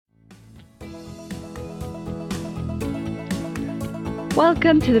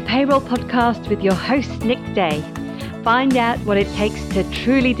Welcome to the Payroll podcast with your host, Nick Day. Find out what it takes to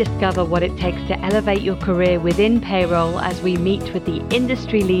truly discover what it takes to elevate your career within payroll as we meet with the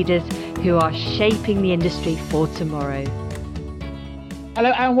industry leaders who are shaping the industry for tomorrow. Hello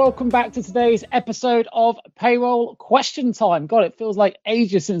and welcome back to today's episode of Payroll Question Time. God, it feels like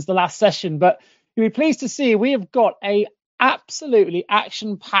ages since the last session, but you'll be pleased to see we have got a absolutely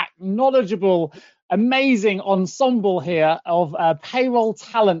action-packed, knowledgeable, amazing ensemble here of payroll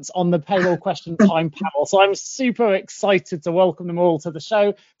talents on the Payroll Question Time panel. So I'm super excited to welcome them all to the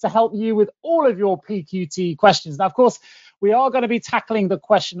show to help you with all of your PQT questions. Now, of course, we are going to be tackling the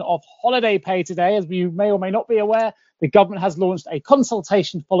question of holiday pay today. As you may or may not be aware, the government has launched a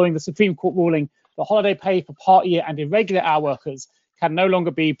consultation following the Supreme Court ruling that holiday pay for part-year and irregular hour workers can no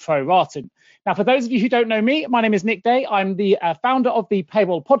longer be prorated. Now, for those of you who don't know me, my name is Nick Day. I'm the founder of the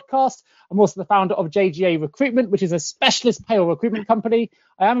Payroll podcast. I'm also the founder of JGA Recruitment, which is a specialist payroll recruitment company.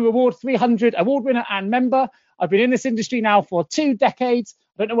 I am a Reward 300 award winner and member. I've been in this industry now for 2 decades.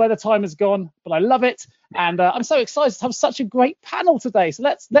 I don't know where the time has gone, but I love it. And I'm so excited to have such a great panel today. So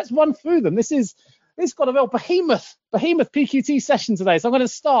let's run through them. This got a real behemoth PQT session today. So I'm going to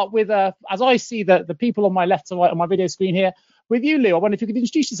start with, as I see the people on my left and right on my video screen here, with you, Lou. I wonder if you could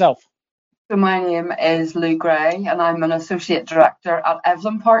introduce yourself. So my name is Lou Gray, and I'm an associate director at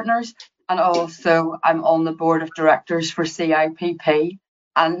Evelyn Partners, and also I'm on the board of directors for CIPP.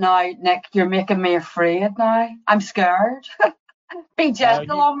 And now, Nick, you're making me afraid now. I'm scared. Be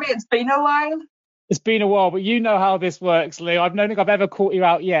gentle on me. It's been a while. It's been a while, but you know how this works, Lou. I don't think I've ever caught you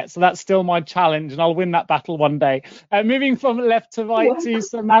out yet, so that's still my challenge, and I'll win that battle one day. Moving from left to right to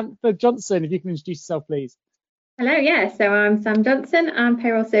Samantha Johnson, if you can introduce yourself, please. Hello, so I'm Sam Johnson. I'm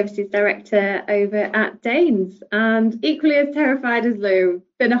Payroll Services Director over at Danes, and equally as terrified as Lou.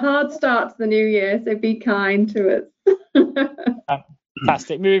 Been a hard start to the new year, so be kind to us.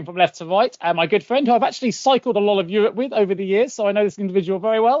 Fantastic. Moving from left to right, my good friend, who I've actually cycled a lot of Europe with over the years, so I know this individual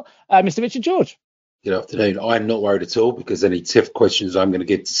very well, Mr. Richard George. Good afternoon. I'm not worried at all because any TIFF questions I'm going to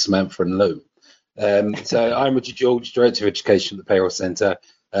give to Samantha and Lou. So I'm Richard George, Director of Education at the Payroll Centre.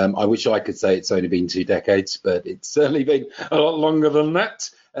 I wish I could say it's only been 2 decades, but it's certainly been a lot longer than that,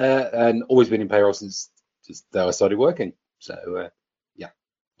 and always been in payroll since just the day I started working. So,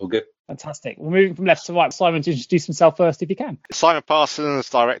 all good. Fantastic. Well, moving from left to right, Simon, to introduce himself first, if you can. Simon Parsons,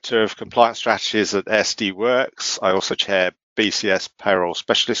 Director of Compliance Strategies at SD Works. I also chair BCS Payroll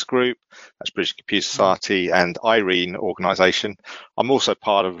Specialist Group, that's British Computer Society, and IRENE organisation. I'm also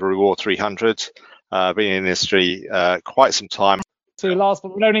part of Reward 300, been in the industry quite some time. To last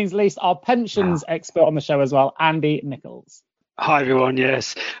but not least, our pensions expert on the show as well, Andy Nichols. Hi everyone,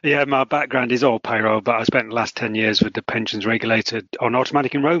 yes. My background is all payroll, but I spent the last 10 years with the pensions regulator on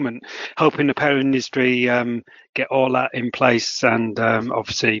automatic enrolment, helping the payroll industry get all that in place. And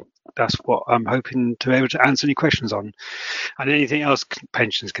obviously, that's what I'm hoping to be able to answer any questions on. And anything else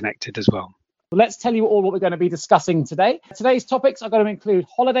pensions connected as well. Let's tell you all what we're going to be discussing today. Today's topics are going to include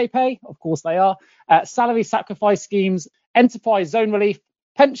holiday pay, of course they are, salary sacrifice schemes, enterprise zone relief,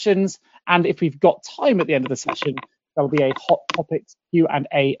 pensions, and if we've got time at the end of the session, there'll be a hot topics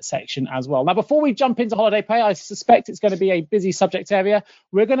Q&A section as well. Now, before we jump into holiday pay, I suspect it's going to be a busy subject area.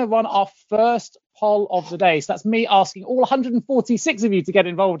 We're going to run our first poll of the day. So that's me asking all 146 of you to get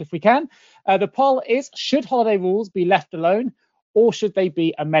involved if we can. The poll is, should holiday rules be left alone or should they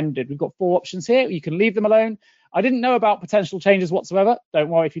be amended? We've got 4 options here. You can leave them alone. I didn't know about potential changes whatsoever. Don't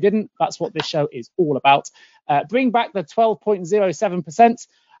worry if you didn't. That's what this show is all about. Bring back the 12.07%.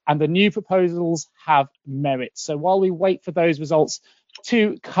 And the new proposals have merit. So while we wait for those results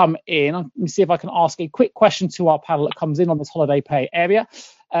to come in, let me see if I can ask a quick question to our panel that comes in on this holiday pay area.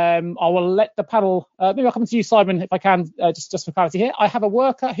 I will let the panel, maybe I'll come to you, Simon, if I can, just for clarity here. I have a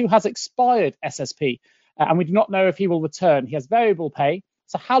worker who has expired SSP, and we do not know if he will return. He has variable pay.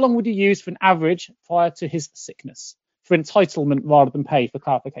 So how long would you use for an average prior to his sickness, for entitlement rather than pay, for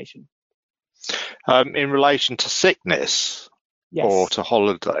clarification? In relation to sickness? Yes. Or to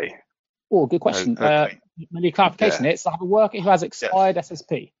holiday? Oh, good question. Okay. Maybe clarification. It's I have a worker who has expired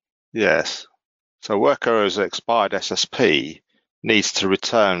SSP. Yes. So a worker who has expired SSP needs to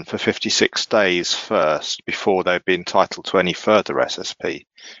return for 56 days first before they'd be entitled to any further SSP,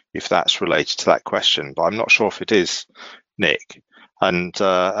 if that's related to that question. But I'm not sure if it is, Nick. And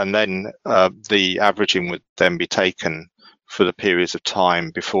then the averaging would then be taken for the periods of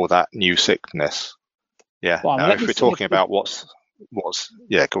time before that new sickness. Yeah. Well, now, if we're talking about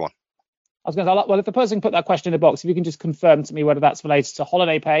go on. I was going to say, well, if the person put that question in the box, if you can just confirm to me whether that's related to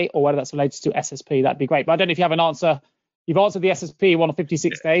holiday pay or whether that's related to SSP, that'd be great. But I don't know if you have an answer. You've answered the SSP one of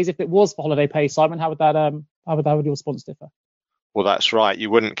 56 days. If it was for holiday pay, Simon, how would your response differ? Well, that's right. You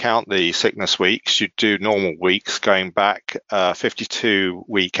wouldn't count the sickness weeks. You'd do normal weeks going back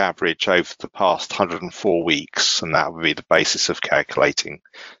 52-week average over the past 104 weeks, and that would be the basis of calculating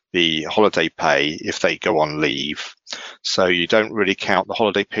the holiday pay if they go on leave. So you don't really count the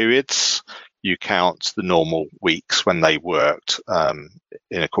holiday periods. You count the normal weeks when they worked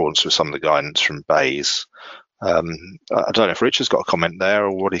in accordance with some of the guidance from Bayes. I don't know if Richard's got a comment there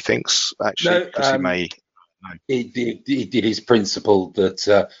or what he thinks, actually, because he may... It did his principle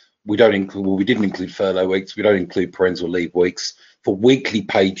that we didn't include furlough weeks, we don't include parental leave weeks. For weekly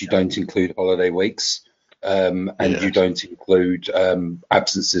paid, you don't include holiday weeks, and you don't include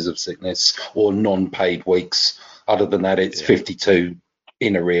absences of sickness or non-paid weeks. Other than that, it's 52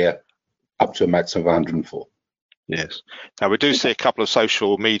 in arrear, up to a maximum of 104. Yes. Now, we do see a couple of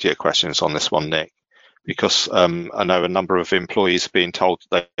social media questions on this one, Nick, because I know a number of employees are being told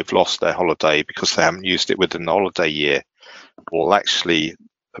that they've lost their holiday because they haven't used it within the holiday year. Well, actually,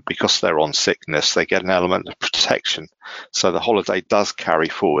 because they're on sickness, they get an element of protection. So the holiday does carry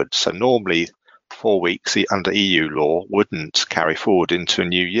forward. So normally 4 weeks under EU law wouldn't carry forward into a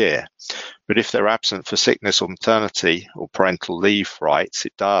new year. But if they're absent for sickness or maternity or parental leave rights,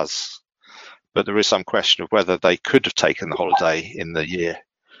 it does. But there is some question of whether they could have taken the holiday in the year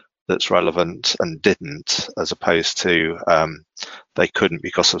that's relevant and didn't, as opposed to they couldn't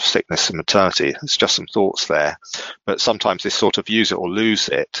because of sickness and maternity. It's just some thoughts there. But sometimes this sort of use it or lose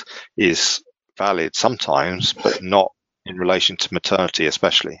it is valid sometimes, but not in relation to maternity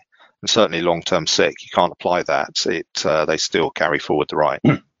especially. And certainly long-term sick, you can't apply that. They still carry forward the right.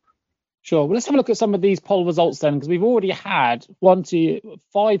 Sure. Well, let's have a look at some of these poll results then, because we've already had 1 to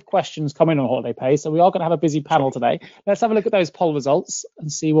 5 questions come in on holiday pay. So we are going to have a busy panel today. Let's have a look at those poll results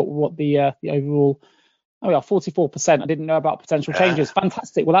and see what the overall. Oh, yeah, 44%. I didn't know about potential changes.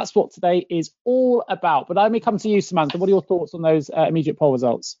 Fantastic. Well, that's what today is all about. But let me come to you, Samantha. What are your thoughts on those immediate poll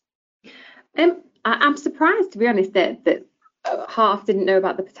results? I'm surprised, to be honest, that half didn't know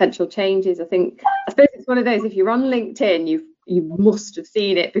about the potential changes. I suppose it's one of those, if you're on LinkedIn, you must have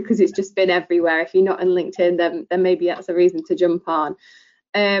seen it because it's just been everywhere. If you're not on LinkedIn, then maybe that's a reason to jump on.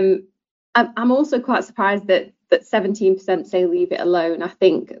 I'm also quite surprised that 17% say leave it alone. I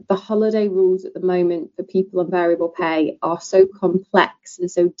think the holiday rules at the moment for people on variable pay are so complex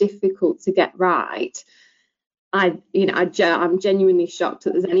and so difficult to get right. I'm genuinely shocked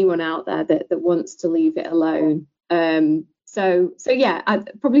that there's anyone out there that wants to leave it alone. So yeah,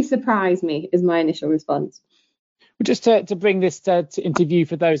 probably surprised me is my initial response. Just to bring this to interview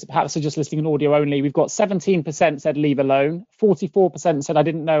for those that perhaps are just listening in audio only, we've got 17% said leave alone, 44% said I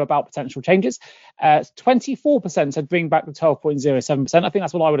didn't know about potential changes, 24% said bring back the 12.07%. I think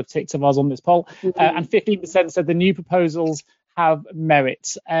that's what I would have ticked if I was on this poll, and 15% said the new proposals have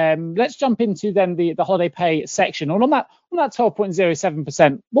merit. Let's jump into then the holiday pay section. And on that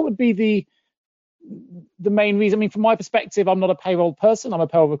 12.07%, what would be the main reason? I mean, from my perspective, I'm not a payroll person, I'm a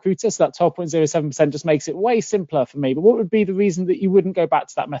payroll recruiter, so that 12.07% just makes it way simpler for me. But what would be the reason that you wouldn't go back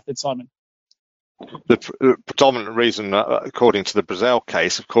to that method, Simon? The predominant reason, according to the Brazil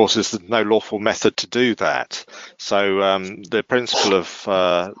case, of course, is there's no lawful method to do that. So the principle of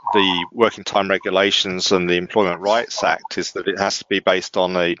the Working Time Regulations and the Employment Rights Act is that it has to be based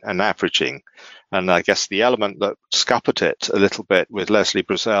on an averaging. And I guess the element that scuppered it a little bit with Leslie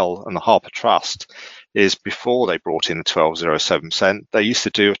Brazil and the Harper Trust is before they brought in the 12.07%, they used to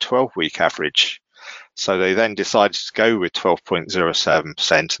do a 12-week average. So they then decided to go with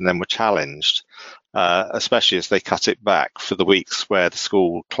 12.07% and then were challenged, especially as they cut it back for the weeks where the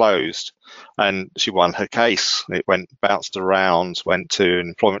school closed. And she won her case. It bounced around, went to an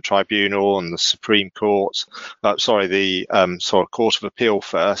employment tribunal and the Supreme Court. The Court of Appeal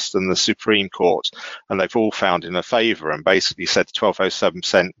first and the Supreme Court. And they've all found in her favour and basically said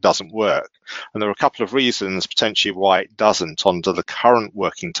 12.07% doesn't work. And there are a couple of reasons potentially why it doesn't under the current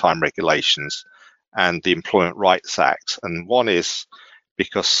working time regulations and the Employment Rights Act. And one is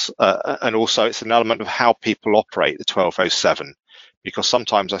because, and also it's an element of how people operate the 12.07. Because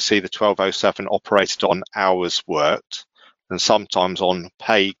sometimes I see the 12.07 operated on hours worked and sometimes on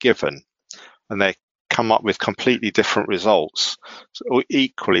pay given, and they come up with completely different results. So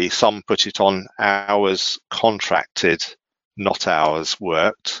equally, some put it on hours contracted, not hours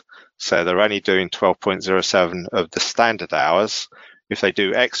worked. So they're only doing 12.07 of the standard hours. If they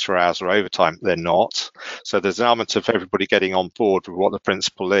do extra hours or overtime, they're not. So there's an element of everybody getting on board with what the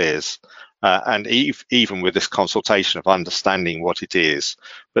principle is. And even with this consultation of understanding what it is,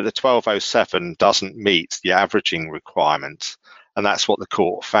 but the 12.07 doesn't meet the averaging requirement, and that's what the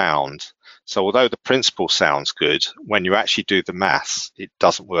court found. So although the principle sounds good, when you actually do the maths, it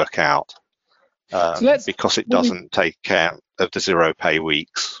doesn't work out. because it doesn't take account of the zero pay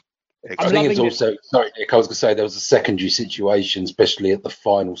weeks. I think it's also, sorry, Nick, I was going to say there was a secondary situation, especially at the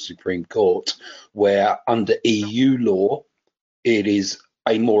final Supreme Court, where under EU law, it is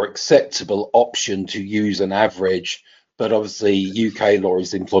a more acceptable option to use an average, but obviously UK law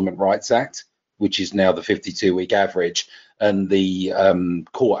is the Employment Rights Act, which is now the 52-week average. And the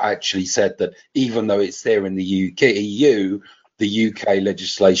court actually said that even though it's there in the EU, the UK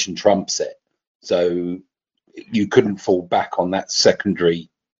legislation trumps it. So you couldn't fall back on that secondary,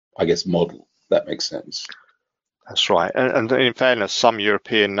 I guess, model. That makes sense. That's right. And in fairness, some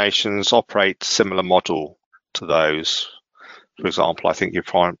European nations operate similar model to those. For example, I think you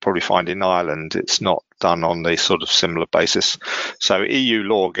probably find in Ireland it's not done on the sort of similar basis. So EU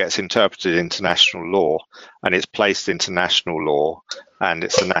law gets interpreted into national law, and it's placed into national law, and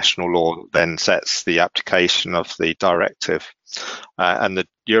it's the national law that then sets the application of the directive. And the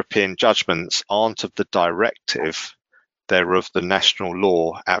European judgments aren't of the directive, they're of the national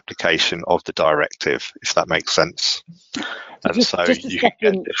law application of the directive, if that makes sense. And you can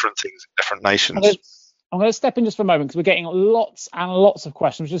get different things in different nations. I'm going to step in just for a moment because we're getting lots and lots of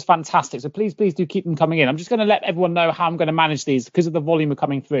questions, which is fantastic. So please do keep them coming in. I'm just going to let everyone know how I'm going to manage these because of the volume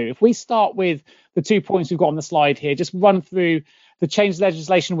coming through. If we start with the 2 points we've got on the slide here, just run through the change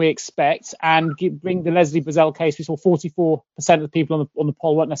legislation we expect and bring the Leslie Brazell case. We saw 44% of the people on the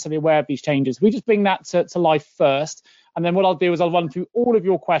poll weren't necessarily aware of these changes. We just bring that to life first. And then what I'll do is I'll run through all of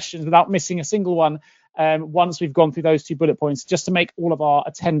your questions without missing a single one once we've gone through those 2 bullet points, just to make all of our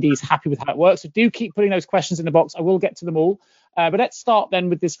attendees happy with how it works. So do keep putting those questions in the box. I will get to them all. But let's start then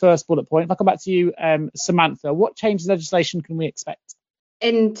with this first bullet point. If I come back to you, Samantha, what changes legislation can we expect?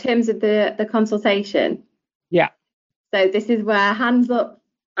 In terms of the consultation? Yeah. So this is where, hands up,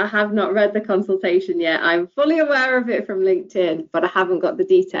 I have not read the consultation yet. I'm fully aware of it from LinkedIn, but I haven't got the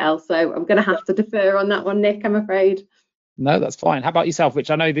details. So I'm going to have to defer on that one, Nick, I'm afraid. No, that's fine. How about yourself,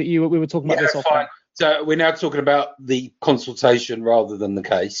 Rich? I know that we were talking about this fine. So we're now talking about the consultation rather than the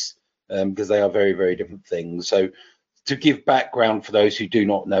case, because they are very, very different things. So to give background for those who do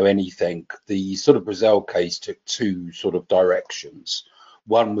not know anything, the sort of Brazell case took 2 sort of directions.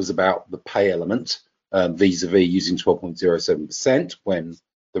 One was about the pay element, vis-a-vis using 12.07% when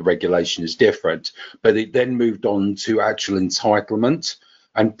the regulation is different. But it then moved on to actual entitlement.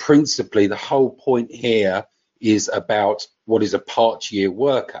 And principally, the whole point here is about what is a part-year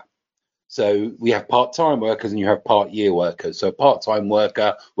worker. So we have part-time workers and you have part-year workers. So a part-time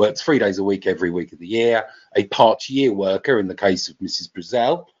worker works 3 days a week every week of the year. A part-year worker, in the case of Mrs.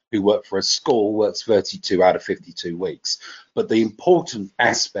 Brazell, who worked for a school, works 32 out of 52 weeks. But the important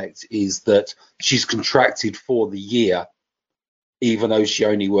aspect is that she's contracted for the year, even though she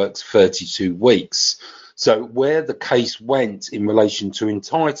only works 32 weeks. So where the case went in relation to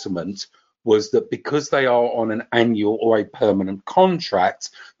entitlement was that because they are on an annual or a permanent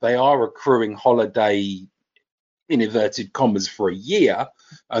contract, they are accruing holiday, in inverted commas, for a year,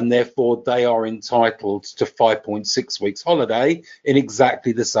 and therefore they are entitled to 5.6 weeks holiday in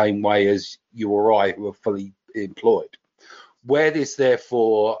exactly the same way as you or I who are fully employed. Where this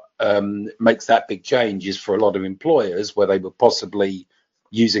therefore makes that big change is for a lot of employers where they were possibly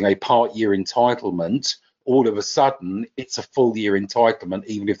using a part-year entitlement. All of a sudden, it's a full year entitlement,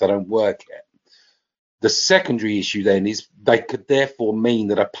 even if they don't work yet. The secondary issue then is they could therefore mean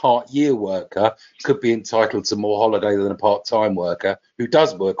that a part-year worker could be entitled to more holiday than a part-time worker who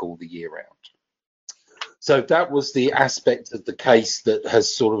does work all the year round. So that was the aspect of the case that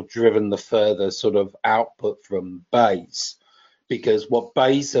has sort of driven the further sort of output from Bayes. Because what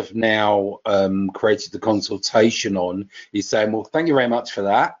Bayes have now created the consultation on is saying, well, thank you very much for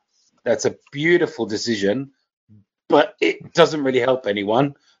that. That's a beautiful decision, but it doesn't really help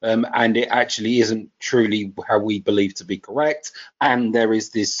anyone. And it actually isn't truly how we believe to be correct. And there is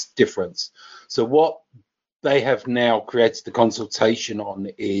this difference. So what they have now created the consultation on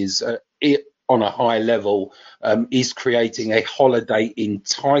is, it on a high level, is creating a holiday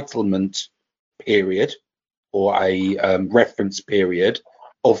entitlement period or a reference period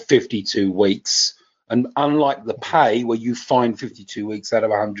of 52 weeks. And unlike the pay, where you find 52 weeks out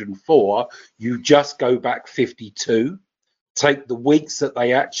of 104, you just go back 52, take the weeks that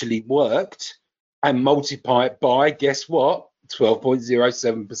they actually worked and multiply it by, guess what,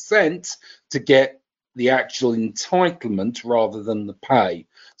 12.07% to get the actual entitlement rather than the pay.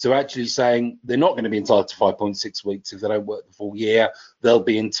 So actually saying they're not going to be entitled to 5.6 weeks if they don't work the full year. They'll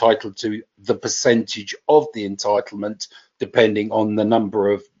be entitled to the percentage of the entitlement depending on the number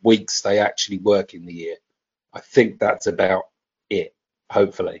of weeks they actually work in the year. I think that's about it,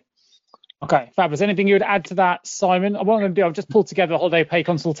 hopefully. Okay, fabulous. Anything you would add to that, Simon? What I'm going to do, I've just pulled together a holiday pay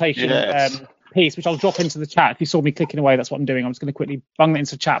consultation piece, which I'll drop into the chat. If you saw me clicking away, that's what I'm doing. I'm just going to quickly bung it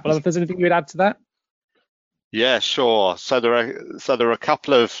into chat. But if there's anything you would add to that? Yeah, sure. So there are a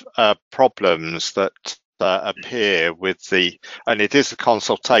couple of problems that appear with and it is a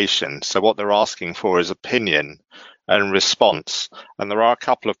consultation. So what they're asking for is opinion and response, and there are a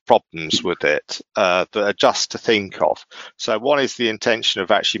couple of problems with it that are just to think of. So one is the intention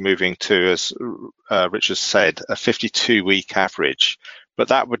of actually moving to, as Richard said, a 52-week average, but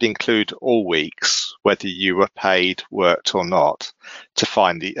that would include all weeks, whether you were paid, worked or not, to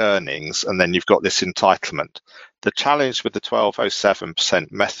find the earnings, and then you've got this entitlement. The challenge with the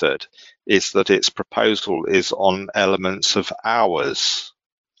 1207% method is that its proposal is on elements of hours.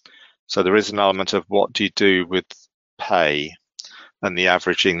 So there is an element of what do you do with pay and the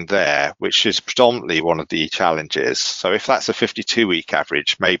averaging there, which is predominantly one of the challenges. So if that's a 52-week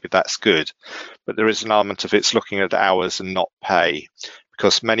average, maybe that's good, but there is an element of it's looking at hours and not pay,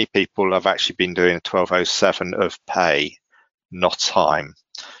 because many people have actually been doing a 1207 of pay, not time.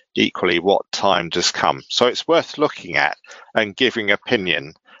 Equally, what time does come? So it's worth looking at and giving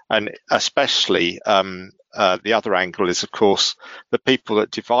opinion, and especially the other angle is, of course, the people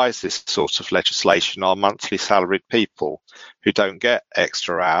that devise this sort of legislation are monthly salaried people who don't get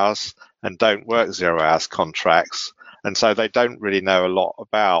extra hours and don't work 0 hours contracts. And so they don't really know a lot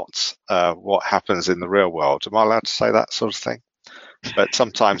about what happens in the real world. Am I allowed to say that sort of thing? But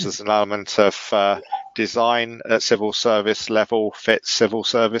sometimes there's an element of design at civil service level fits civil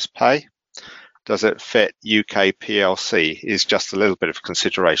service pay. Does it fit UK PLC is just a little bit of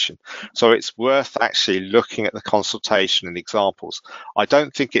consideration. So it's worth actually looking at the consultation and examples. I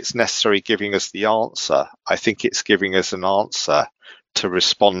don't think it's necessarily giving us the answer. I think it's giving us an answer to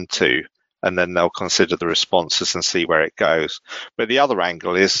respond to, and then they'll consider the responses and see where it goes. But the other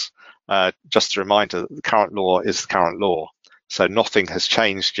angle is just a reminder that the current law is the current law. So nothing has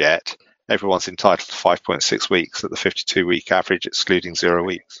changed yet. Everyone's entitled to 5.6 weeks at the 52-week average, excluding 0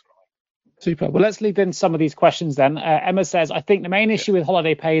 weeks. Super. Well, let's leave in some of these questions then. Emma says, I think the main issue with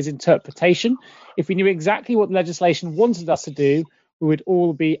holiday pay is interpretation. If we knew exactly what the legislation wanted us to do, we would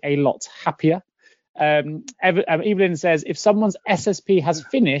all be a lot happier. Evelyn says, if someone's SSP has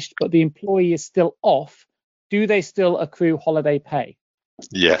finished, but the employee is still off, do they still accrue holiday pay?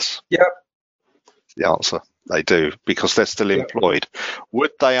 Yes. Yep. The answer. They do, because they're still employed.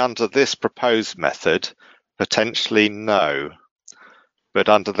 Would they, under this proposed method? Potentially no. But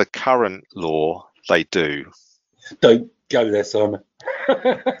under the current law, they do. Don't go there, Simon. I've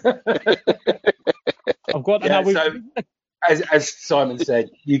got as Simon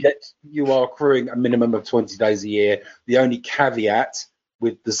said, you are accruing a minimum of 20 days a year. The only caveat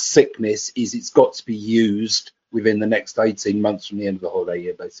with the sickness is it's got to be used within the next 18 months from the end of the holiday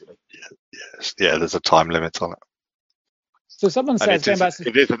year, basically. Yes. Yeah, there's a time limit on it. So someone says,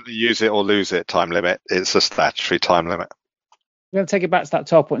 it isn't the use it or lose it time limit. It's a statutory time limit. We're going to take it back to that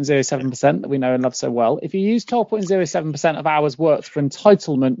 12.07% that we know and love so well. If you use 12.07% of hours worked for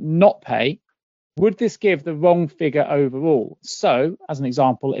entitlement, not pay, would this give the wrong figure overall? So, as an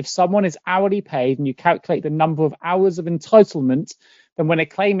example, if someone is hourly paid and you calculate the number of hours of entitlement, then when a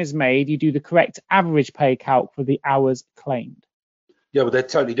claim is made, you do the correct average pay calc for the hours claimed. Yeah, but they're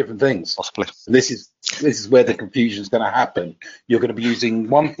totally different things. Possibly. And this is where the confusion is going to happen. You're going to be using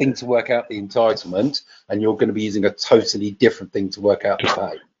one thing to work out the entitlement, and you're going to be using a totally different thing to work out the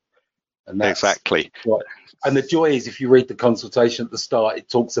pay. And that's exactly right. And the joy is, if you read the consultation at the start, it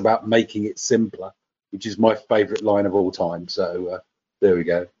talks about making it simpler, which is my favourite line of all time. So there we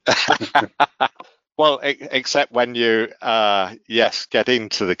go. Well, except when you, get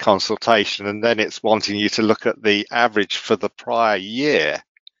into the consultation, and then it's wanting you to look at the average for the prior year.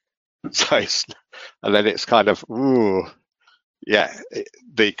 So, and then it's kind of,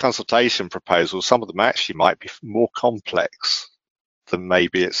 the consultation proposals, some of them actually might be more complex than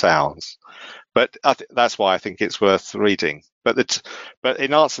maybe it sounds. But that's why I think it's worth reading. But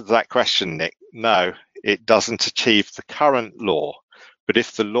in answer to that question, Nick, no, it doesn't achieve the current law. But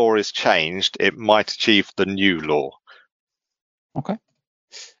if the law is changed, it might achieve the new law. Okay.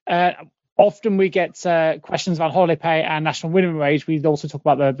 Often we get questions about holiday pay and national minimum wage. We also talk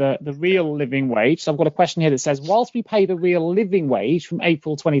about the real living wage. So I've got a question here that says, whilst we pay the real living wage from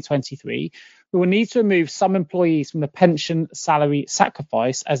April 2023, we will need to remove some employees from the pension salary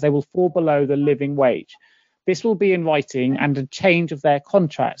sacrifice as they will fall below the living wage. This will be in writing and a change of their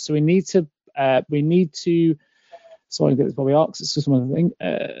contract. So we need to sorry, this probably asks. It's just one thing.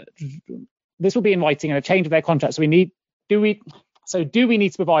 This will be in writing and a change of their contract. So do we need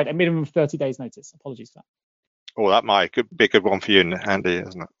to provide a minimum of 30 days notice? Apologies for that. Oh, that might be a good one for you, Andy,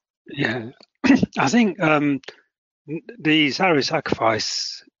 isn't it? Yeah, I think the salary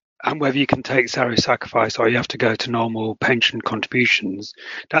sacrifice and whether you can take salary sacrifice or you have to go to normal pension contributions,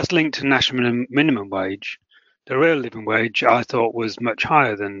 that's linked to national minimum wage. The real living wage, I thought, was much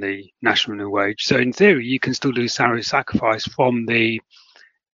higher than the national minimum wage. So in theory, you can still do salary sacrifice from a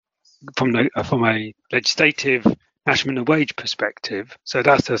legislative national minimum wage perspective. So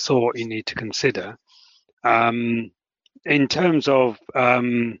that's a thought you need to consider. In terms of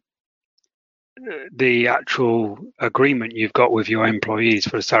the actual agreement you've got with your employees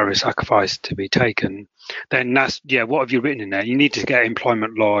for a salary sacrifice to be taken, then that's what have you written in there? You need to get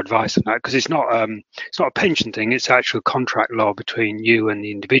employment law advice on that, because it's not a pension thing, it's actual contract law between you and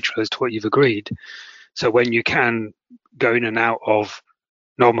the individual as to what you've agreed. So when you can go in and out of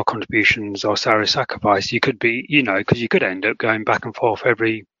normal contributions or salary sacrifice, you could be, because you could end up going back and forth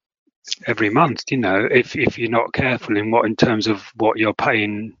every month, if you're not careful in terms of what you're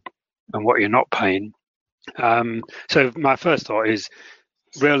paying and what you're not paying. So my first thought is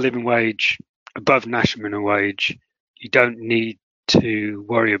real living wage above national minimum wage. You don't need to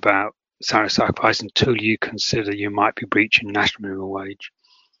worry about salary sacrifice until you consider you might be breaching national minimum wage.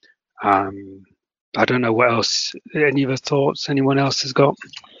 I don't know what else. Any other thoughts anyone else has got?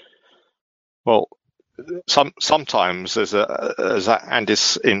 Well, sometimes, as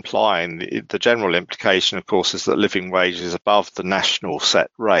Andy's implying, the general implication, of course, is that living wage is above the national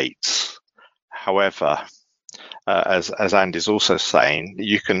set rates. However, as Andy's also saying,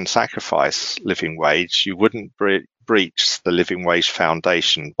 you can sacrifice living wage. You wouldn't breach the living wage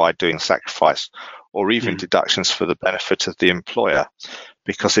foundation by doing sacrifice or even deductions for the benefit of the employer,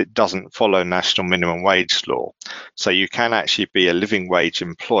 because it doesn't follow national minimum wage law. So you can actually be a living wage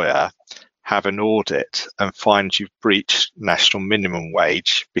employer, have an audit and find you've breached national minimum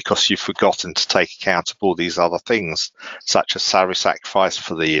wage because you've forgotten to take account of all these other things, such as salary sacrifice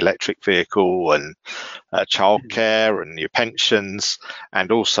for the electric vehicle and childcare and your pensions.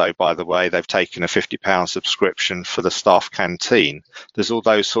 And also, by the way, they've taken a £50 subscription for the staff canteen. There's all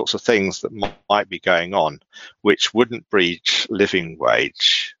those sorts of things that might be going on, which wouldn't breach living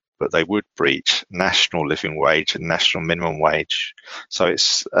wage, but they would breach national living wage and national minimum wage. So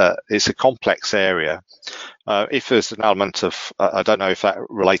it's a complex area. If there's an element of, I don't know if that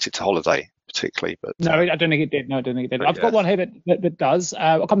related to holiday particularly, but no, I don't think it did. No, I don't think it did. I've got one here that does.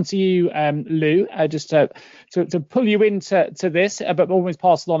 I'll come to you, Lou, just to pull you into this, but always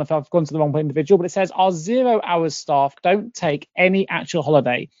pass it on if I've gone to the wrong individual. But it says our 0 hours staff don't take any actual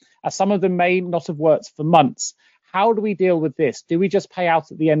holiday, as some of them may not have worked for months. How do we deal with this? Do we just pay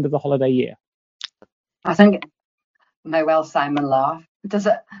out at the end of the holiday year? I think may well Simon laugh.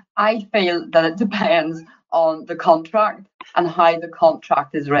 I feel that it depends on the contract and how the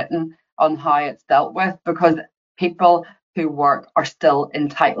contract is written, on how it's dealt with, because people who work are still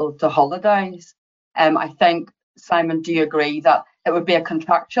entitled to holidays. I think, Simon, do you agree that it would be a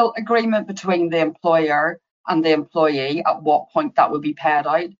contractual agreement between the employer and the employee at what point that would be paid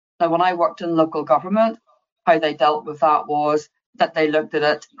out? Now, when I worked in local government, how they dealt with that was that they looked at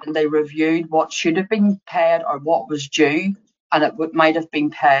it and they reviewed what should have been paid or what was due, and it might have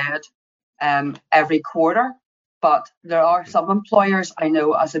been paid every quarter. But there are some employers I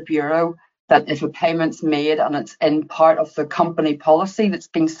know as a bureau that if a payment's made and it's in part of the company policy that's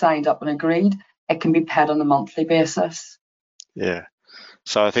been signed up and agreed, it can be paid on a monthly basis. Yeah.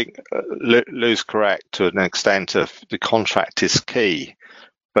 So I think Lou's correct to an extent of the contract is key,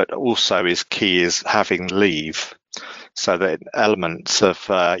 but also is key is having leave. So that elements of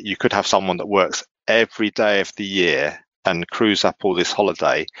you could have someone that works every day of the year and accrues up all this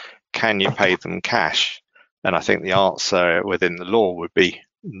holiday. Can you pay them cash? And I think the answer within the law would be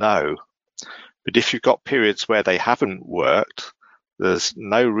no. But if you've got periods where they haven't worked, there's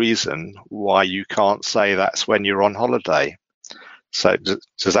no reason why you can't say that's when you're on holiday. So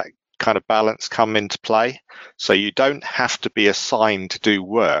does that kind of balance come into play? So you don't have to be assigned to do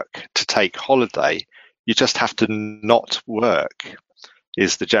work to take holiday. You just have to not work,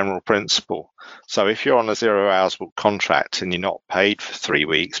 is the general principle. So if you're on a 0 hours contract and you're not paid for 3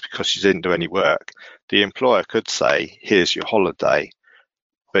 weeks because you didn't do any work, the employer could say, here's your holiday,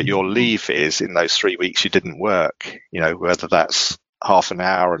 but your leave is in those 3 weeks you didn't work, whether that's half an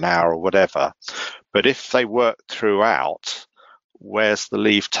hour, or whatever. But if they work throughout, where's the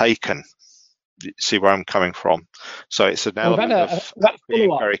leave taken? You see where I'm coming from? So it's an element of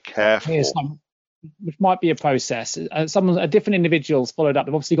being very careful. Which might be a process. Different individuals followed up.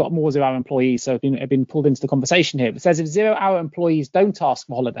 They've obviously got more 0 hour employees, so have been pulled into the conversation here. It says if 0 hour employees don't ask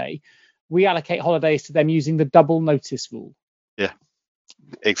for holiday, we allocate holidays to them using the double notice rule. Yeah,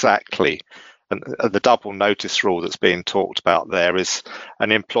 exactly. And the double notice rule that's being talked about there is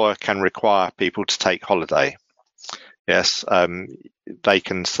an employer can require people to take holiday. yes, they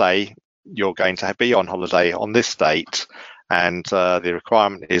can say you're going to be on holiday on this date, and the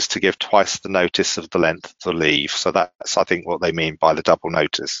requirement is to give twice the notice of the length of the leave. So that's, I think, what they mean by the double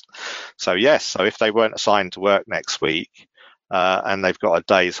notice. So yes, so if they weren't assigned to work next week and they've got a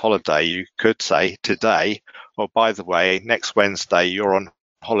day's holiday, you could say today, well, by the way, next Wednesday you're on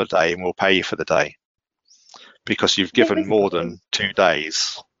holiday and we'll pay you for the day, because you've given more than 2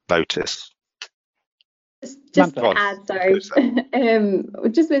 days notice. Just to add, sorry,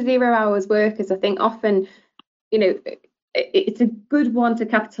 just with 0 hours workers, I think often, it's a good one to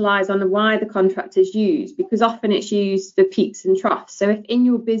capitalise on why the contract is used, because often it's used for peaks and troughs. So if in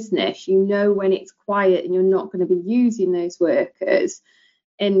your business when it's quiet and you're not going to be using those workers,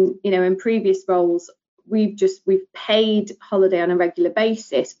 in previous roles we've paid holiday on a regular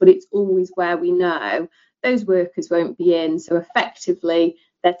basis, but it's always where we know those workers won't be in, so effectively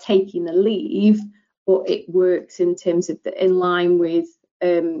they're taking the leave, but it works in terms of in line with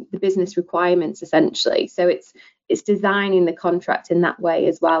the business requirements essentially. So it's designing the contract in that way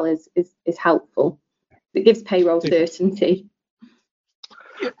as well is helpful. It gives payroll certainty.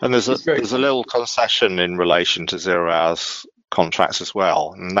 And there's a little concession in relation to 0 hours contracts as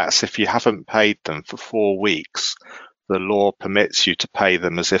well, and that's if you haven't paid them for 4 weeks, the law permits you to pay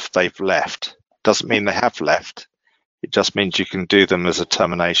them as if they've left. Doesn't mean they have left. It just means you can do them as a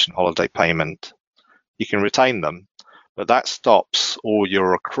termination holiday payment. You can retain them, but that stops all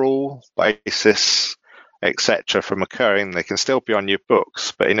your accrual basis, etc., from occurring. They can still be on your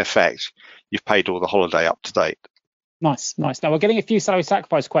books, but in effect, you've paid all the holiday up to date. Nice. Now we're getting a few salary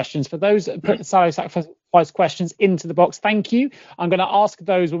sacrifice questions. For those that put the salary sacrifice questions into the box, thank you. I'm going to ask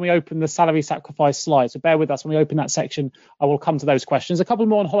those when we open the salary sacrifice slide. So bear with us when we open that section. I will come to those questions. A couple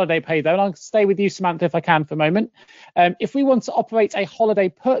more on holiday pay though, and I'll stay with you, Samantha, if I can for a moment. If we want to operate a holiday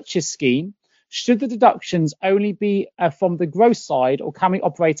purchase scheme, should the deductions only be from the gross side, or can we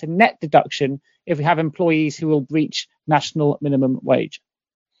operate a net deduction if we have employees who will breach national minimum wage?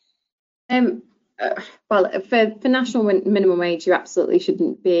 Well, for national minimum wage, you absolutely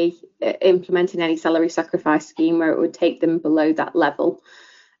shouldn't be implementing any salary sacrifice scheme where it would take them below that level.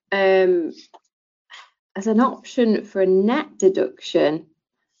 As an option for a net deduction,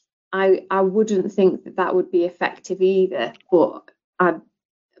 I wouldn't think that would be effective either, but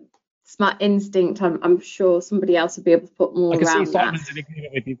it's my instinct. I'm sure somebody else would be able to put more around that. I can see Simon's in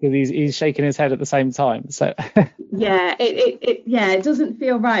agreement with you because he's shaking his head at the same time. So yeah, it doesn't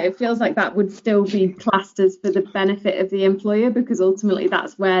feel right. It feels like that would still be classed as for the benefit of the employer, because ultimately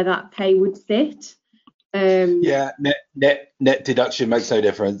that's where that pay would sit. Yeah, net deduction makes no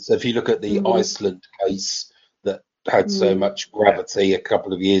difference. If you look at the Iceland case that had so much gravity a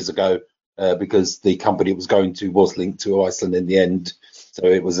couple of years ago, because the company it was going to was linked to Iceland in the end. So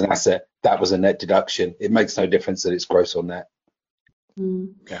it was an asset. That was a net deduction. It makes no difference that it's gross or net.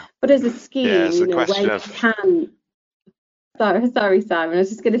 Yeah. But as a scheme, where you can. Sorry, Simon. I was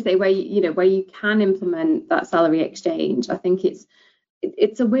just going to say where you can implement that salary exchange. I think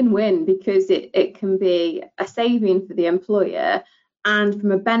it's a win-win, because it can be a saving for the employer, and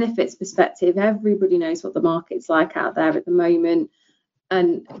from a benefits perspective, everybody knows what the market's like out there at the moment,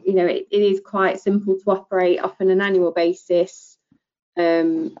 and it is quite simple to operate off on an annual basis.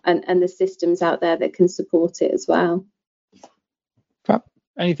 And the systems out there that can support it as well.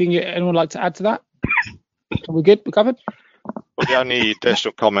 Anything anyone would like to add to that? Are we good? We covered? Well, the only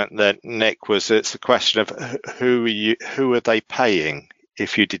additional comment that Nick was, it's a question of who are they paying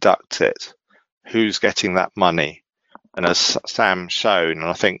if you deduct it? Who's getting that money? And as Sam shown, and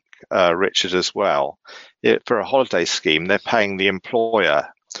I think Richard as well, for a holiday scheme, they're paying the employer.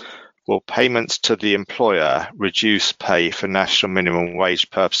 Well, payments to the employer reduce pay for national minimum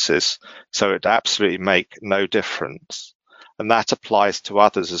wage purposes, so it absolutely make no difference. And that applies to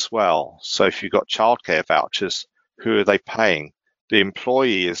others as well. So if you've got childcare vouchers, who are they paying? The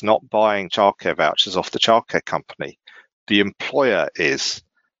employee is not buying childcare vouchers off the childcare company. The employer is.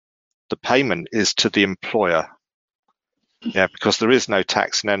 The payment is to the employer. Yeah, because there is no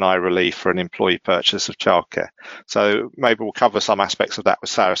tax and NI relief for an employee purchase of childcare. So maybe we'll cover some aspects of that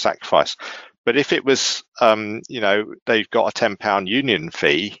with salary sacrifice. But if it was, they've got a £10 union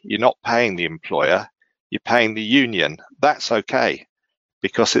fee, you're not paying the employer, you're paying the union. That's okay,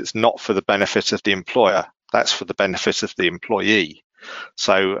 because it's not for the benefit of the employer. That's for the benefit of the employee.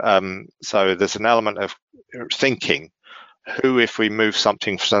 So there's an element of thinking, who, if we move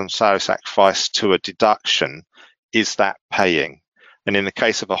something from salary sacrifice to a deduction, is that paying? And in the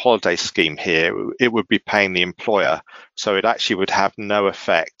case of a holiday scheme here, it would be paying the employer. So it actually would have no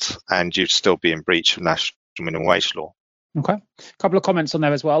effect, and you'd still be in breach of national minimum wage law. Okay, a couple of comments on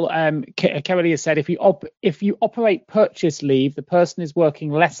there as well. Kerry has said if you operate purchase leave, the person is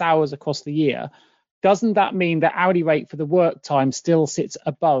working less hours across the year. Doesn't that mean that hourly rate for the work time still sits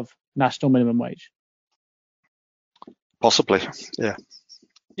above national minimum wage? Possibly, yeah.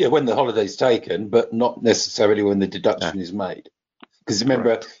 Yeah, when the holiday's taken, but not necessarily when the deduction is made. Because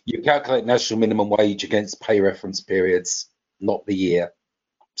remember, you calculate national minimum wage against pay reference periods, not the year.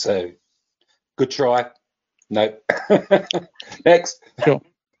 So, good try. No. Next. Sure.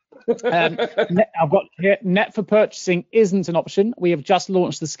 I've got here, net for purchasing isn't an option. We have just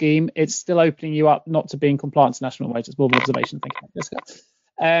launched the scheme. It's still opening you up not to be in compliance with national wage. It's more of an observation. Thank you, Jessica.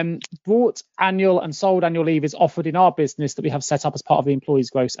 Brought annual and sold annual leave is offered in our business that we have set up as part of the employee's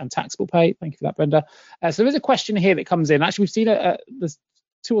gross and taxable pay. Thank you for that, Brenda. So there is a question here that comes in. Actually, we've seen there's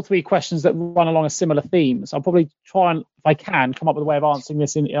 2 or 3 questions that run along a similar theme. So I'll probably try and, if I can, come up with a way of asking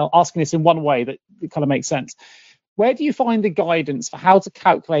this in one way that it kind of makes sense. Where do you find the guidance for how to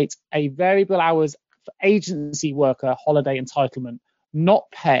calculate a variable hours for agency worker holiday entitlement? Not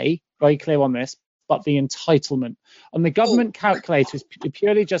pay, very clear on this, but the entitlement. On the government calculator, it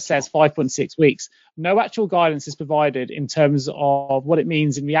purely just says 5.6 weeks. No actual guidance is provided in terms of what it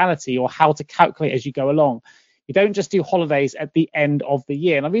means in reality or how to calculate as you go along. You don't just do holidays at the end of the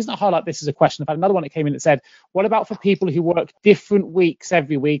year. And the reason I highlight this is a question. I've had another one that came in that said, what about for people who work different weeks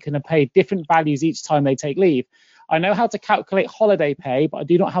every week and are paid different values each time they take leave? I know how to calculate holiday pay, but I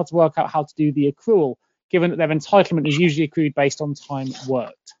do not know how to work out how to do the accrual, given that their entitlement is usually accrued based on time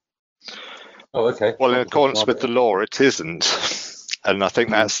worked. Oh, okay. Well, in accordance with the law, it isn't. And I think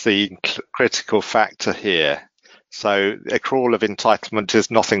that's the critical factor here. So accrual of entitlement is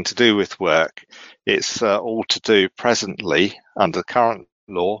nothing to do with work. It's all to do presently under current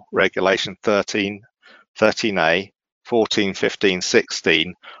law, Regulation 13, 13A, 14, 15,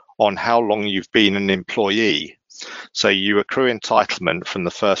 16, on how long you've been an employee. So you accrue entitlement from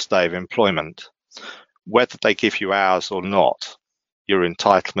the first day of employment. Whether they give you hours or not, your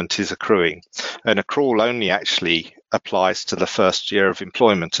entitlement is accruing. An accrual only actually applies to the first year of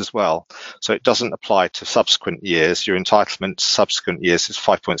employment as well. So it doesn't apply to subsequent years. Your entitlement to subsequent years is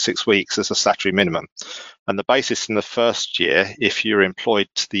 5.6 weeks as a statutory minimum. And the basis in the first year, if you're employed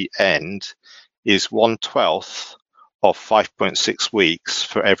to the end, is 1/12 of 5.6 weeks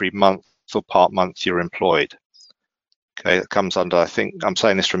for every month or part month you're employed. Okay, it comes under, I think, I'm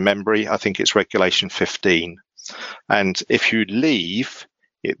saying this from memory, I think it's Regulation 15. And if you leave,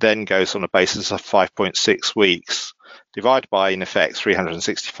 it then goes on a basis of 5.6 weeks, divided by, in effect,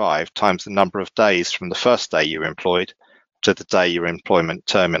 365 times the number of days from the first day you're employed to the day your employment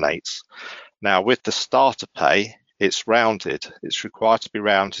terminates. Now, with the starter pay, it's rounded. It's required to be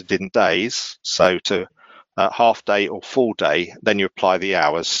rounded in days, so to half day or full day, then you apply the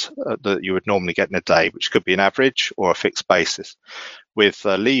hours that you would normally get in a day, which could be an average or a fixed basis. With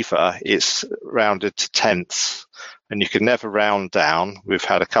leaver, it's rounded to tenths, and you can never round down. We've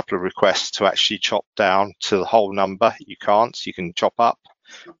had a couple of requests to actually chop down to the whole number. You can't. You can chop up.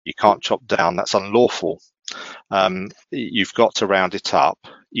 You can't chop down. That's unlawful. You've got to round it up.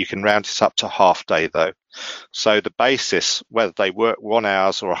 You can round it up to half day though. So the basis, whether they work 1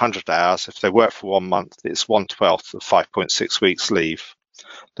 hour or 100 hours, if they work for 1 month, it's 1/12 of 5.6 weeks leave.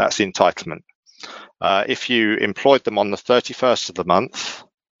 That's the entitlement. If you employed them on the 31st of the month,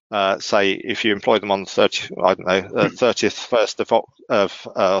 say if you employed them on the 30th of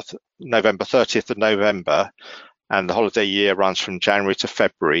November, 30th of November, and the holiday year runs from January to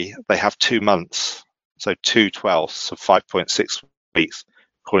February, they have 2 months. So 2/12 of 5.6 weeks,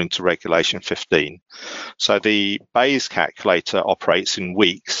 according to Regulation 15. So the Bayes calculator operates in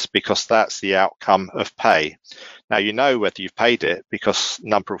weeks because that's the outcome of pay. Now you know whether you've paid it because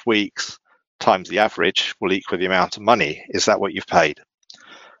number of weeks times the average will equal the amount of money. Is that what you've paid?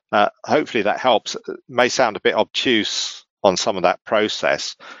 Hopefully that helps. It may sound a bit obtuse on some of that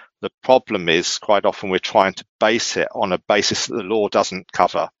process. The problem is quite often we're trying to base it on a basis that the law doesn't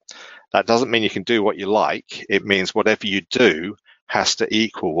cover. That doesn't mean you can do what you like. It means whatever you do has to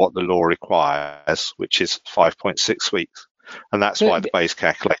equal what the law requires, which is 5.6 weeks. And that's why the Bayes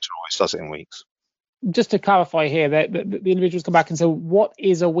calculator always does it in weeks. Just to clarify here, the individuals come back and say, what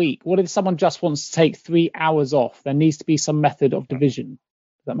is a week? What if someone just wants to take 3 hours off? There needs to be some method of division.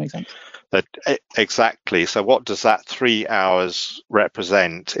 Does that make sense? Exactly. So what does that 3 hours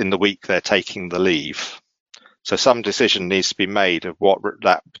represent in the week they're taking the leave? So some decision needs to be made of what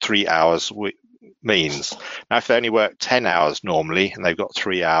that 3 hours means. Now, if they only work 10 hours normally and they've got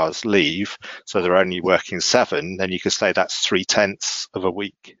 3 hours leave, so they're only working 7, then you could say that's 3/10 of a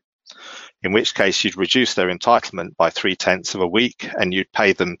week. In which case you'd reduce their entitlement by 3/10 of a week and you'd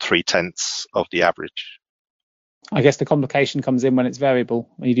pay them 3/10 of the average. I guess the complication comes in when it's variable.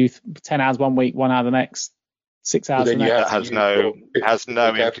 When you do 10 hours one week, 1 hour the next, 6 hours then the you next. have That has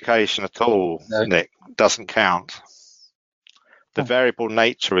no implication at all, No. Nick. Doesn't count. The variable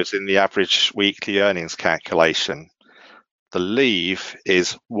nature is in the average weekly earnings calculation. The leave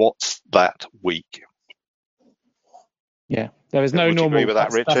is what's that week. Yeah, there is no Would you normal. agree with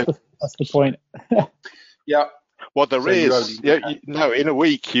that, Richard? That's the point. Yeah. Well, there So is. No, in a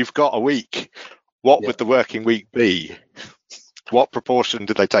week, you've got a week. What would the working week be? What proportion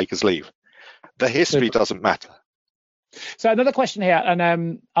did they take as leave? The history doesn't matter. So another question here,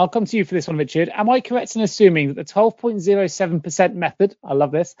 and I'll come to you for this one, Richard. Am I correct in assuming that the 12.07% method, I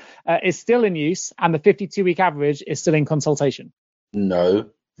love this, is still in use and the 52-week average is still in consultation? No.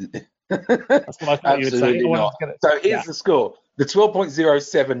 That's what I thought you would say. Absolutely not. So here's the score. The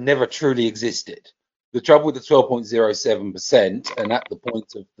 12.07 never truly existed. The trouble with the 12.07%, and at the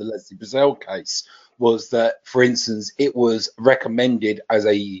point of the Leslie Brazil case, was that, for instance, it was recommended as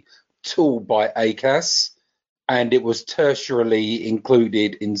a tool by ACAS, and it was tertiarily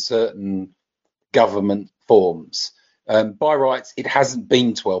included in certain government forms. By rights, it hasn't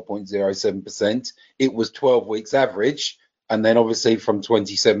been 12.07%. It was 12 weeks average. And then obviously from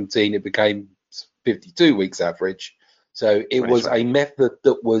 2017, it became 52 weeks average. So it was a method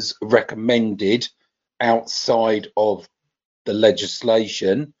that was recommended outside of the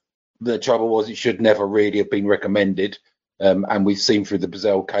legislation. The trouble was it should never really have been recommended. And we've seen through the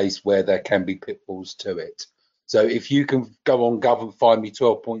Brazil case where there can be pitfalls to it. So if you can go on Gov and find me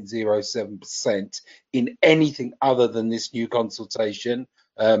 12.07% in anything other than this new consultation,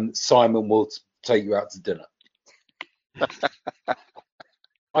 Simon will take you out to dinner.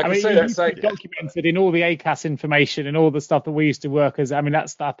 I mean, documented in all the ACAS information and all the stuff that we used to work as. I mean, I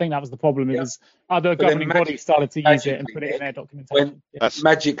think that was the problem. It was other governing bodies started to use it and put it in their documentation.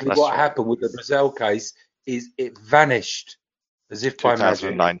 What happened with the Brazil case is it vanished as if by magic.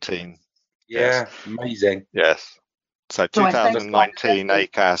 2019. Yeah, amazing. Yes. So 2019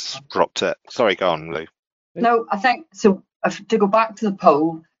 ACAS dropped it. Sorry, go on, Lou. No, I think so. To go back to the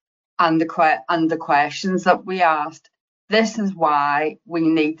poll and the questions that we asked, this is why we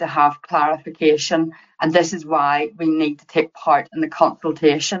need to have clarification, and this is why we need to take part in the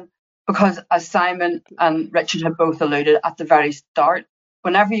consultation. Because as Simon and Richard have both alluded at the very start,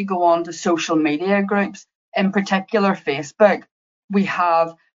 whenever you go on to social media groups, in particular Facebook, we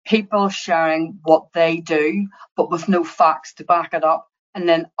have people sharing what they do, but with no facts to back it up. And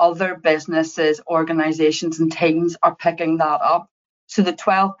then other businesses, organisations and teams are picking that up. So the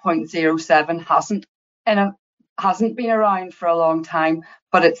 12.07 hasn't been around for a long time,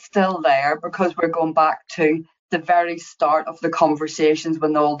 but it's still there because we're going back to the very start of the conversations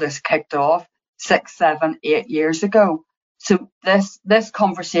when all this kicked off 6, 7, 8 years ago. So this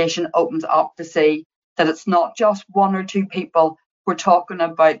conversation opens up to see that it's not just one or two people. We're talking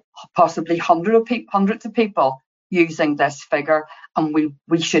about possibly hundreds of people using this figure, and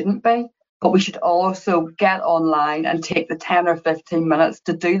we shouldn't be. But we should also get online and take the 10 or 15 minutes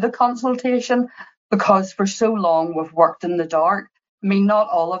to do the consultation, because for so long we've worked in the dark. I mean, not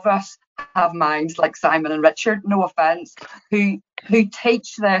all of us have minds like Simon and Richard, no offence, who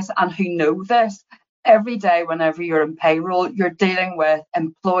teach this and who know this. Every day, whenever you're in payroll, you're dealing with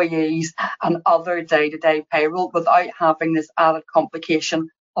employees and other day-to-day payroll without having this added complication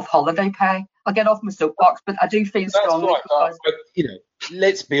of holiday pay. I'll get off my soapbox, but I do feel strongly. Right, but,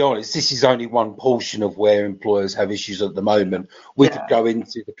 let's be honest, this is only one portion of where employers have issues at the moment. We could go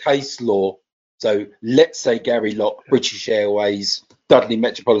into the case law. So let's say Gary Locke, British Airways, Dudley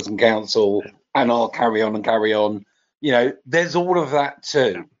Metropolitan Council, and I'll carry on and carry on. There's all of that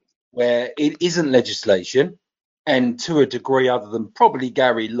too, where it isn't legislation, and to a degree other than probably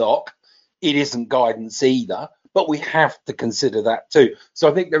Gary Locke, it isn't guidance either, but we have to consider that too. So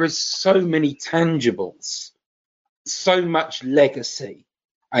I think there is so many tangibles, so much legacy,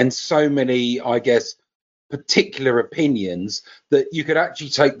 and so many, I guess, particular opinions that you could actually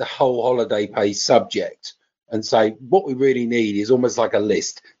take the whole holiday pay subject and say, what we really need is almost like a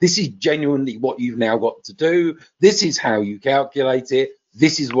list. This is genuinely what you've now got to do. This is how you calculate it.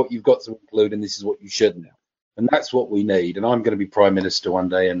 This is what you've got to include, and this is what you shouldn't. And that's what we need. And I'm going to be Prime Minister one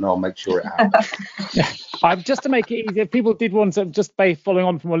day, and I'll make sure it happens. Just to make it easier, if people did want to, just by following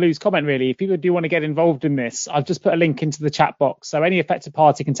on from Lou's comment, really, if people do want to get involved in this, I've just put a link into the chat box. So any affected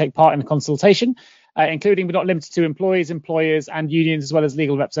party can take part in the consultation, including but not limited to employees, employers and unions, as well as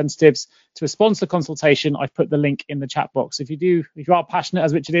legal representatives. To respond to the consultation, I've put the link in the chat box. If you are passionate,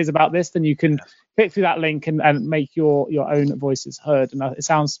 as Richard is, about this, then you can click through that link and make your own voices heard. And it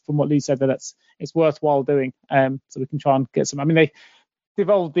sounds from what Lou said that it's worthwhile doing. So we can try and get some. I mean,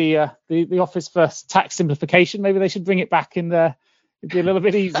 devolved the office for tax simplification. Maybe they should bring it back in the. It'd be a little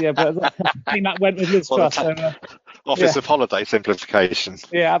bit easier, but I think that went with Liz Truss. Office of Holiday Simplification.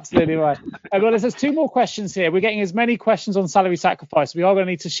 Yeah, absolutely right. Well, there's 2 more questions here. We're getting as many questions on salary sacrifice. We are going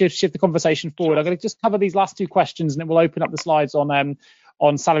to need to shift the conversation forward. I'm going to just cover these last 2 questions, and then we'll open up the slides on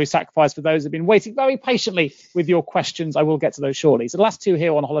salary sacrifice for those who have been waiting very patiently with your questions. I will get to those shortly. So the last 2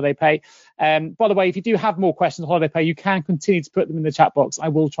 here on holiday pay. By the way, if you do have more questions on holiday pay, you can continue to put them in the chat box. I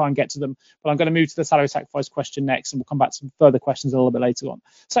will try and get to them, but I'm going to move to the salary sacrifice question next, and we'll come back to some further questions a little bit later on.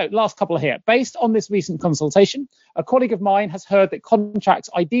 So last couple here. Based on this recent consultation, a colleague of mine has heard that contracts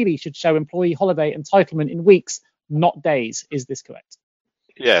ideally should show employee holiday entitlement in weeks, not days. Is this correct?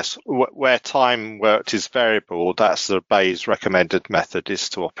 Yes, where time worked is variable, that's the BAY's recommended method, is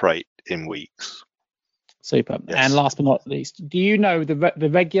to operate in weeks. Super. Yes. And last but not least, do you know the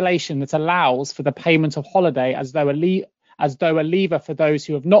regulation that allows for the payment of holiday as though a leaver for those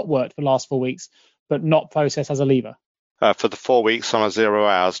who have not worked for the last 4 weeks, but not processed as a leaver? For the 4 weeks on a 0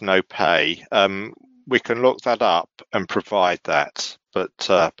 hours, no pay. We can look that up and provide that, but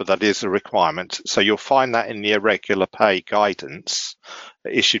that is a requirement. So you'll find that in the irregular pay guidance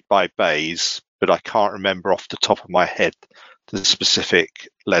issued by BAYS, but I can't remember off the top of my head the specific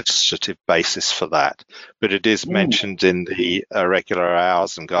legislative basis for that. But it is mentioned in the irregular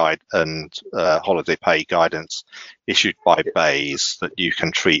hours and holiday pay guidance issued by BAYS that you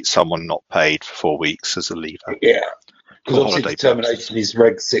can treat someone not paid for 4 weeks as a leaver. Yeah, because obviously determination is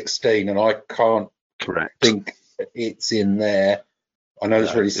Reg 16, and I can't think it's in there. I know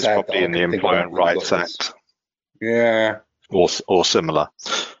it's really sad. It's probably in the Employment Rights Act. Yeah. Or similar.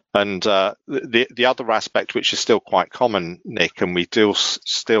 And the other aspect, which is still quite common, Nick, and we do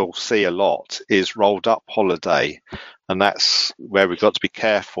still see a lot, is rolled up holiday. And that's where we've got to be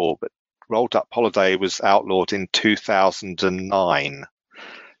careful. But rolled up holiday was outlawed in 2009.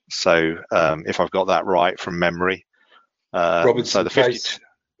 So if I've got that right from memory. Robinson case.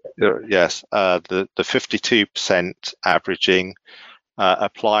 Yes, the 52% averaging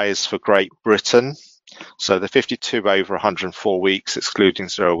applies for Great Britain. So the 52 over 104 weeks, excluding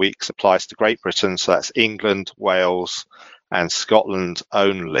 0 weeks, applies to Great Britain. So that's England, Wales, and Scotland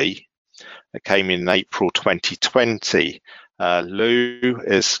only. It came in April 2020. Lou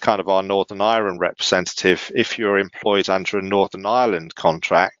is kind of our Northern Ireland representative. If you're employed under a Northern Ireland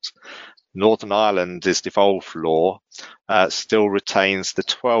contract, Northern Ireland is devolved law, still retains the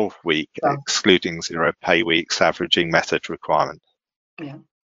 12-week, excluding 0 pay weeks, averaging method requirement. Yeah.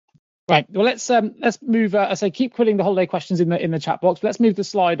 Right. Well, let's move. I say keep putting the holiday questions in the chat box. But let's move to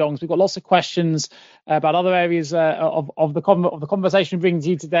slide on. We've got lots of questions about other areas of the conversation we're bringing to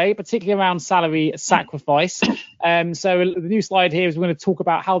you today, particularly around salary sacrifice. So the new slide here is we're going to talk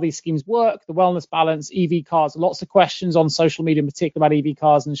about how these schemes work, the wellness balance, EV cars. Lots of questions on social media, in particular about EV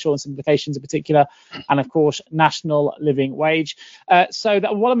cars and insurance implications in particular, and of course national living wage. So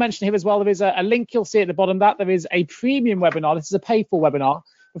that what I mentioned here as well, there is a link you'll see at the bottom. That there is a premium webinar. This is a paid-for webinar.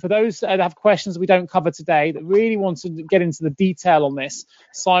 But for those that have questions we don't cover today that really want to get into the detail on this,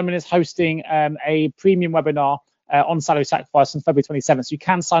 Simon is hosting a premium webinar on salary sacrifice on February 27th. So you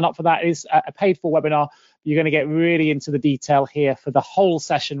can sign up for that. It is a paid-for webinar. You're going to get really into the detail here for the whole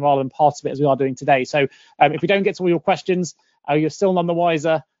session rather than part of it as we are doing today. So if we don't get to all your questions, you're still none the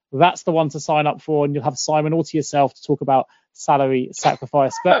wiser. That's the one to sign up for, and you'll have Simon all to yourself to talk about salary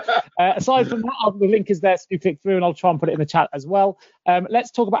sacrifice. But aside from that, the link is there, so you click through, and I'll try and put it in the chat as well.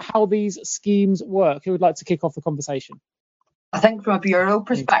 Let's talk about how these schemes work. Who would like to kick off the conversation? I think from a bureau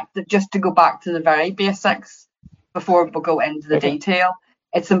perspective, just to go back to the very basics before we go into the detail,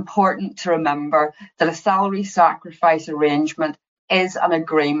 it's important to remember that a salary sacrifice arrangement is an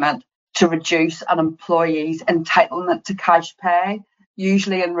agreement to reduce an employee's entitlement to cash pay,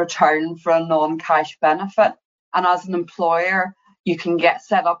 usually in return for a non-cash benefit. And as an employer, you can get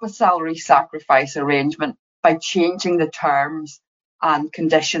set up a salary sacrifice arrangement by changing the terms and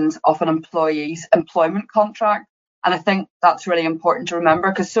conditions of an employee's employment contract. And I think that's really important to remember,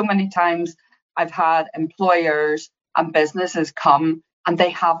 because so many times I've had employers and businesses come and they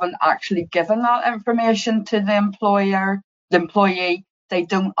haven't actually given that information to the employee. They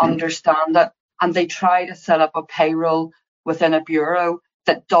don't understand it, and they try to set up a payroll within a bureau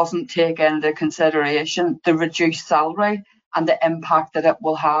that doesn't take into consideration the reduced salary and the impact that it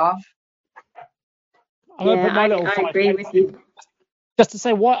will have. I agree with you. Just to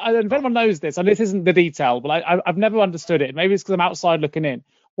say, if anyone knows this, and this isn't the detail, but I've never understood it. Maybe it's because I'm outside looking in.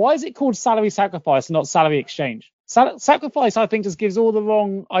 Why is it called salary sacrifice and not salary exchange? Sacrifice, I think, just gives all the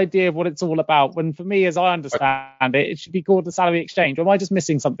wrong idea of what it's all about. When for me, as I understand it, it should be called the salary exchange. Or am I just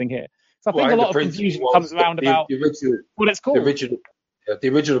missing something here? So I think a lot of confusion comes around about what it's called. The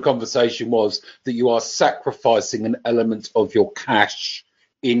original conversation was that you are sacrificing an element of your cash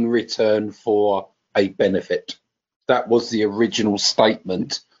in return for a benefit. That was the original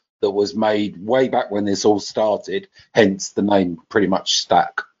statement that was made way back when this all started, hence the name pretty much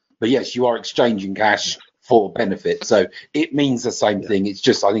stuck. But yes, you are exchanging cash for benefit. So it means the same thing. It's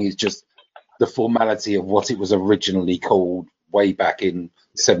just, I think it's just the formality of what it was originally called way back in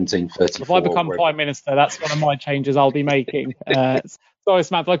 1734. If I become Prime Minister, that's one of my changes I'll be making. Sorry,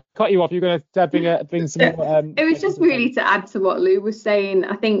 Samantha, I cut you off. You're going to bring some more. It was just really to add to what Lou was saying.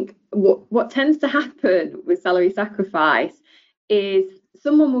 I think what tends to happen with salary sacrifice is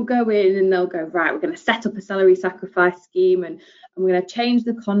someone will go in and they'll go, right, we're going to set up a salary sacrifice scheme and we're going to change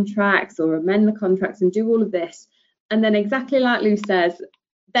the contracts or amend the contracts and do all of this. And then exactly like Lou says,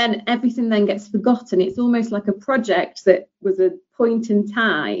 then everything then gets forgotten. It's almost like a project that was a point in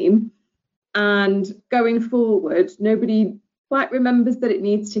time, and going forward, nobody quite remembers that it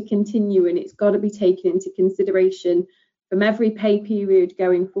needs to continue, and it's got to be taken into consideration from every pay period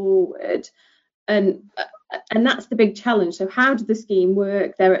going forward. And that's the big challenge. So how does the scheme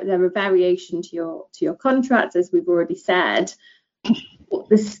work? There are variations to your contracts, as we've already said. But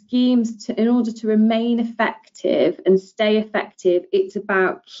the schemes, in order to remain effective and stay effective, it's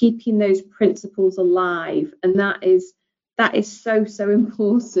about keeping those principles alive, and that is so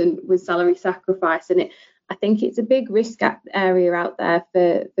important with salary sacrifice. And I think it's a big risk area out there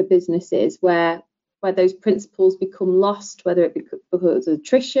for businesses where those principles become lost, whether it because of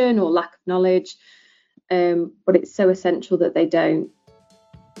attrition or lack of knowledge. But it's so essential that they don't.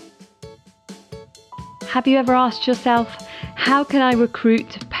 Have you ever asked yourself, how can I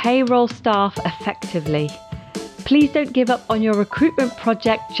recruit payroll staff effectively? Please don't give up on your recruitment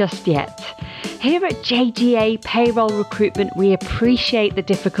project just yet. Here at JGA Payroll Recruitment, we appreciate the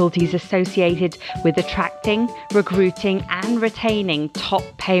difficulties associated with attracting, recruiting and retaining top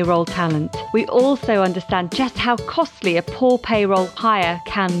payroll talent. We also understand just how costly a poor payroll hire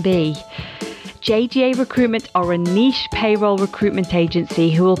can be. JGA Recruitment are a niche payroll recruitment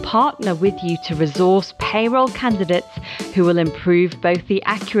agency who will partner with you to resource payroll candidates who will improve both the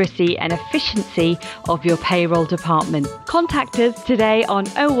accuracy and efficiency of your payroll department. Contact us today on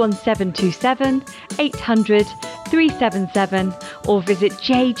 01727 800 377 or visit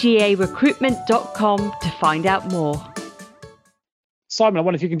jgarecruitment.com to find out more. Simon, I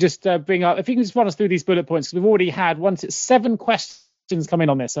wonder if you can just run us through these bullet points, because we've already had 7 questions come in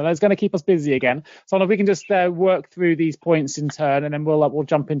on this, so that's going to keep us busy again. So if we can just work through these points in turn, and then we'll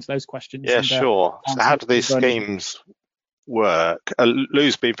jump into those questions. Yeah, sure. So how do these schemes work?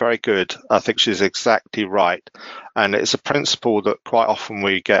 Lou's been very good. I think she's exactly right, and it's a principle that quite often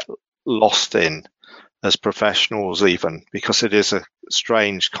we get lost in as professionals, even because it is a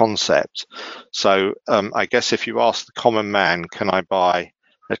strange concept. So I guess if you ask the common man, can I buy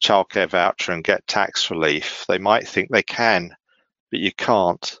a childcare voucher and get tax relief, they might think they can, but you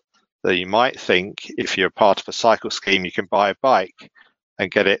can't. So you might think if you're part of a cycle scheme, you can buy a bike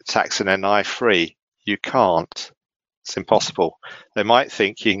and get it tax and NI free. You can't. It's impossible. They might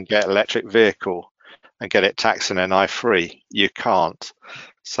think you can get an electric vehicle and get it tax and NI free. You can't.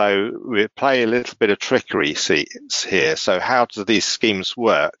 So we play a little bit of trickery here. So how do these schemes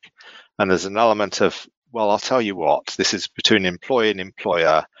work? And there's an element of, well, I'll tell you what, this is between employer and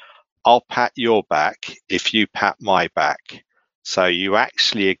employer. I'll pat your back if you pat my back. So you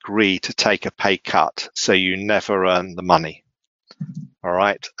actually agree to take a pay cut, so you never earn the money. All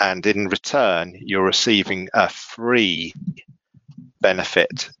right. And in return, you're receiving a free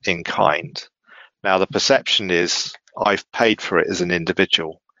benefit in kind. Now, the perception is I've paid for it as an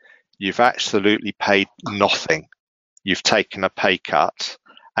individual. You've absolutely paid nothing. You've taken a pay cut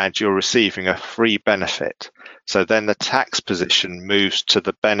and you're receiving a free benefit. So then the tax position moves to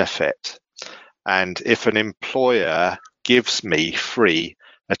the benefit. And if an employer gives me free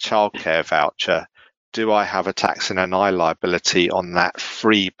a childcare voucher, do I have a tax and NI liability on that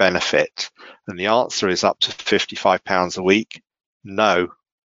free benefit? And the answer is up to £55 a week. No,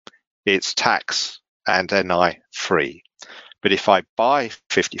 it's tax and NI free. But if I buy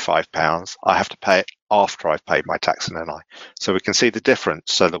 £55, I have to pay it after I've paid my tax and NI. So we can see the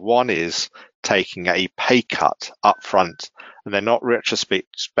difference. So the one is taking a pay cut up front, and they're not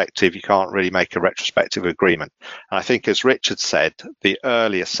retrospective. You can't really make a retrospective agreement. And I think, as Richard said, the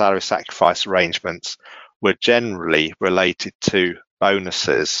earlier salary sacrifice arrangements were generally related to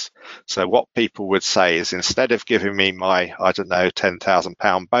bonuses. So what people would say is, instead of giving me my,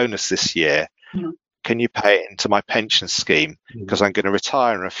 £10,000 bonus this year, can you pay it into my pension scheme? Because I'm going to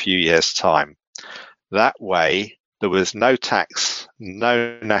retire in a few years' time. That way, there was no tax,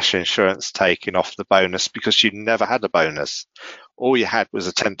 no national insurance taken off the bonus because you never had a bonus. all you had was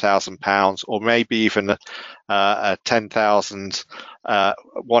a £10,000 or maybe even a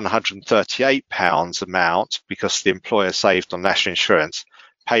 £10,138 amount because the employer saved on national insurance,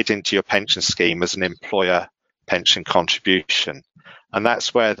 paid into your pension scheme as an employer pension contribution. And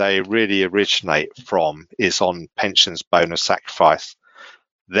that's where they really originate from, is on pensions bonus sacrifice.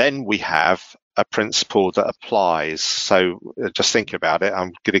 Then we have a principle that applies. So just think about it.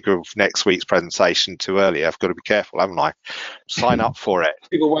 I'm going to give next week's presentation too early. I've got to be careful, haven't I? Sign up for it.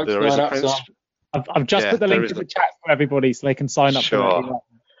 People won't sign up, so I've just put the link in the chat for everybody so they can sign up. Sure.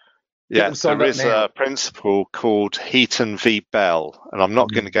 Yeah, there is a principle called Heaton v. Bell, and I'm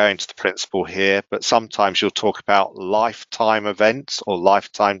not going to go into the principle here, but sometimes you'll talk about lifetime events or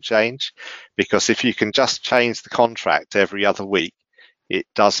lifetime change, because if you can just change the contract every other week, it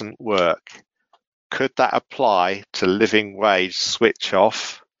doesn't work. Could that apply to living wage switch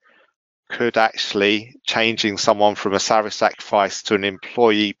off? Could actually changing someone from a salary sacrifice to an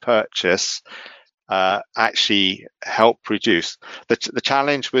employee purchase actually help reduce? The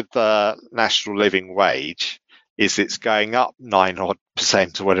challenge with the national living wage is it's going up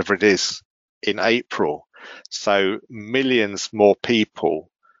 9% or whatever it is in April. So millions more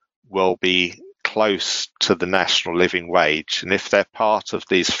people will be close to the national living wage. And if they're part of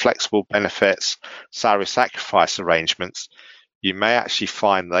these flexible benefits, salary sacrifice arrangements, you may actually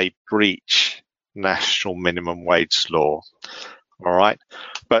find they breach national minimum wage law. All right.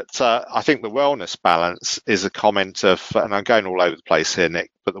 But I think the wellness balance is a comment of, and I'm going all over the place here,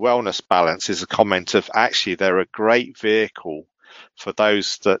 Nick, but the wellness balance is a comment of actually they're a great vehicle for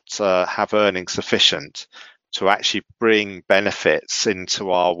those that have earnings sufficient to actually bring benefits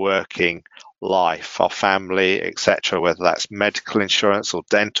into our working life, our family, etc., whether that's medical insurance or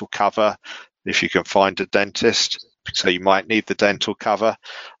dental cover, if you can find a dentist. So you might need the dental cover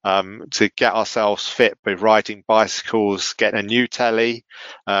to get ourselves fit by riding bicycles, getting a new telly,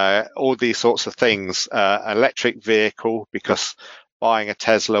 all these sorts of things, electric vehicle, because buying a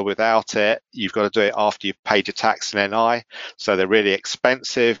Tesla without it, you've got to do it after you've paid your tax and NI. So they're really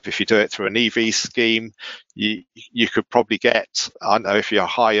expensive. If you do it through an EV scheme, you could probably get, I don't know, if you're a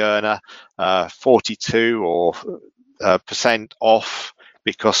high earner, 42 or percent off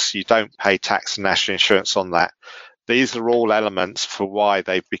because you don't pay tax and national insurance on that. These are all elements for why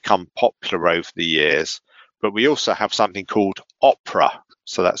they've become popular over the years. But we also have something called OPRA.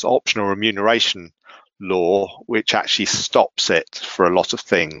 So that's optional remuneration law, which actually stops it for a lot of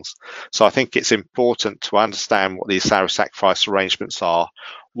things. So I think it's important to understand what these salary sacrifice arrangements are,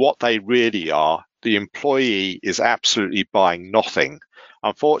 what they really are. The employee is absolutely buying nothing.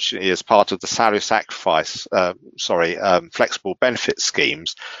 Unfortunately, as part of the salary sacrifice, flexible benefit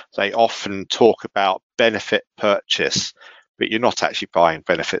schemes, they often talk about benefit purchase, but you're not actually buying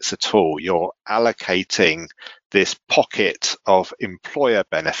benefits at all. You're allocating this pocket of employer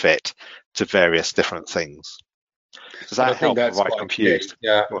benefit to various different things. Does that help? Right, confused?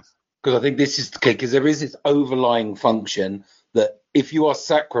 Yeah, because I think this is the key, because there is this overlying function that if you are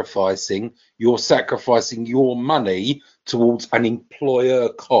sacrificing, you're sacrificing your money towards an employer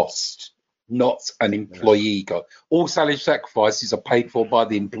cost, not an employee cost. All salary sacrifices are paid for by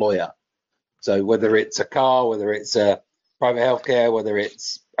the employer. So whether it's a car, whether it's a private healthcare, whether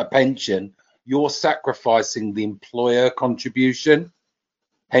it's a pension, you're sacrificing the employer contribution.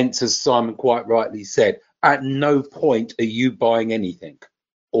 Hence, as Simon quite rightly said, at no point are you buying anything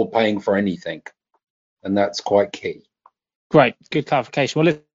or paying for anything. And that's quite key. Great. Good clarification.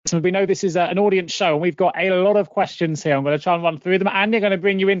 Well, listen, we know this is an audience show and we've got a lot of questions here. I'm going to try and run through them. Andy, I'm going to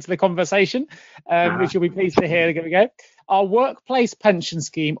bring you into the conversation, which you'll be pleased to hear. Here we go. Our workplace pension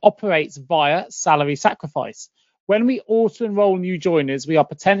scheme operates via salary sacrifice. When we auto-enroll new joiners, we are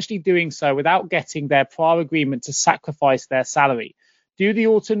potentially doing so without getting their prior agreement to sacrifice their salary. Do the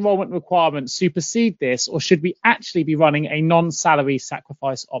auto-enrollment requirements supersede this, or should we actually be running a non-salary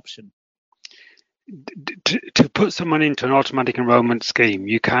sacrifice option? To put someone into an automatic enrolment scheme,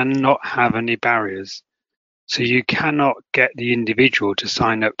 you cannot have any barriers. So you cannot get the individual to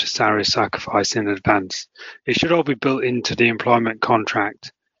sign up to salary sacrifice in advance. It should all be built into the employment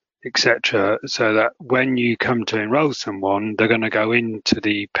contract, etc., so that when you come to enrol someone, they're going to go into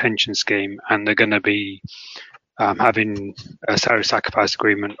the pension scheme and they're going to be having a salary sacrifice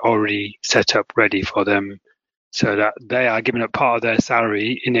agreement already set up ready for them, so that they are giving up part of their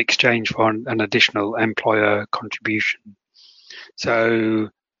salary in exchange for an additional employer contribution. So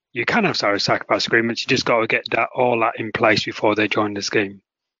you can have salary sacrifice agreements, you just got to get all that in place before they join the scheme.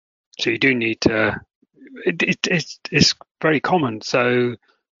 So you do need to, it's very common. So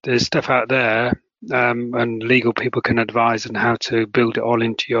there's stuff out there and legal people can advise on how to build it all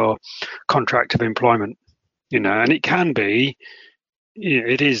into your contract of employment. And it can be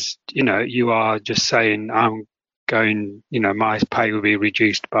it is, you are just saying, I'm going, my pay will be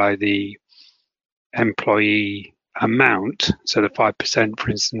reduced by the employee amount. So the 5%, for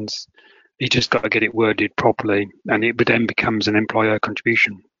instance, you just got to get it worded properly, and it then becomes an employer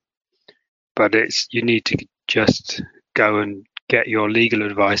contribution. But you need to just go and get your legal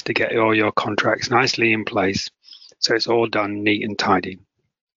advice to get all your contracts nicely in place, so it's all done neat and tidy.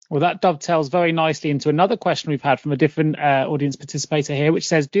 Well, that dovetails very nicely into another question we've had from a different audience participator here, which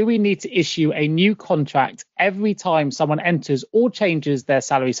says, do we need to issue a new contract every time someone enters or changes their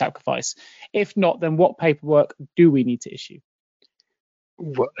salary sacrifice? If not, then what paperwork do we need to issue?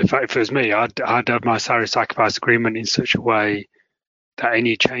 Well, if it was me, I'd have my salary sacrifice agreement in such a way that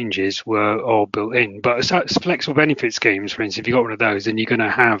any changes were all built in. But it's flexible benefit schemes, for instance, if you've got one of those, then you're going to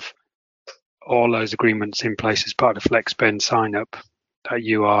have all those agreements in place as part of the FlexBen sign-up that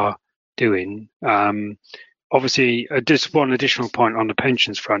you are doing. Obviously, just one additional point on the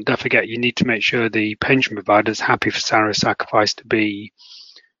pensions front. Don't forget, you need to make sure the pension provider is happy for salary sacrifice to be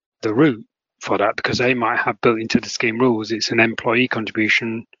the route for that, because they might have built into the scheme rules it's an employee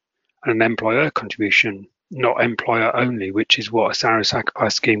contribution and an employer contribution, not employer only, which is what a salary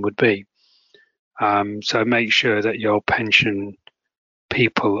sacrifice scheme would be. So make sure that your pension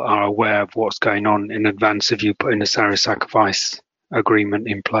people are aware of what's going on in advance of you putting a salary sacrifice agreement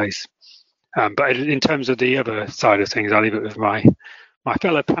in place. But in terms of the other side of things, I'll leave it with my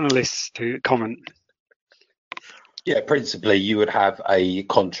fellow panelists to comment. Yeah, principally you would have a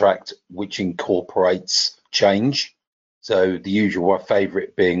contract which incorporates change. So the usual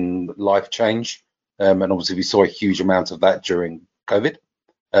favourite being life change. And obviously we saw a huge amount of that during COVID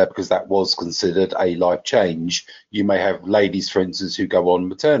because that was considered a life change. You may have ladies, for instance, who go on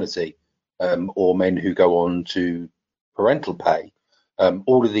maternity or men who go on to parental pay.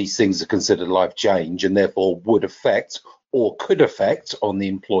 All of these things are considered life change and therefore would affect or could affect on the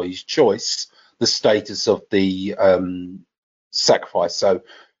employee's choice the status of the sacrifice. So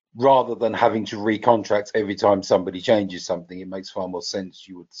rather than having to recontract every time somebody changes something, it makes far more sense,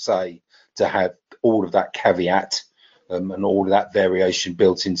 you would say, to have all of that caveat and all of that variation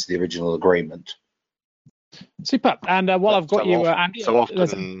built into the original agreement. Super. And while I've got you, Andy, so go on,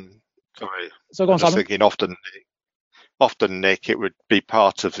 Simon. Thinking often, Nick, it would be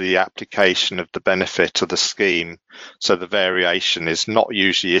part of the application of the benefit of the scheme. So the variation is not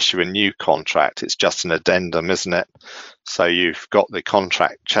usually issue a new contract, it's just an addendum, isn't it? So you've got the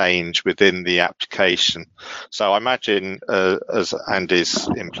contract change within the application. So I imagine, as Andy's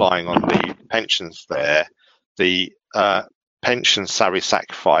implying on the pensions there, the pension salary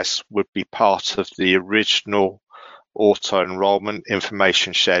sacrifice would be part of the original auto-enrolment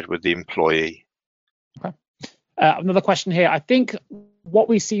information shared with the employee. Okay. Another question here. I think what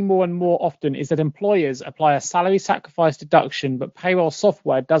we see more and more often is that employers apply a salary sacrifice deduction, but payroll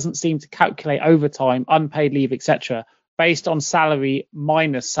software doesn't seem to calculate overtime, unpaid leave, etc., based on salary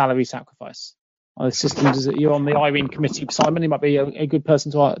minus salary sacrifice. The systems, you're on the Irene committee, Simon. You might be a good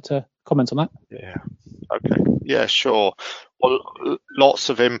person to comment on that. Yeah. Okay. Yeah, sure. Well, lots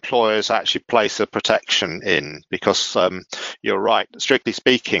of employers actually place a protection in because you're right. Strictly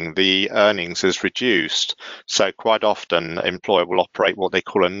speaking, the earnings is reduced. So quite often, an employer will operate what they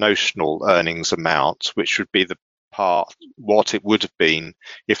call a notional earnings amount, which would be the part what it would have been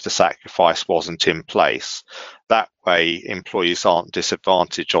if the sacrifice wasn't in place. That way, employees aren't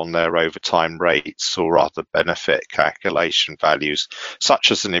disadvantaged on their overtime rates or other benefit calculation values,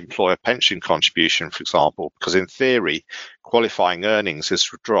 such as an employer pension contribution, for example, because in theory, qualifying earnings is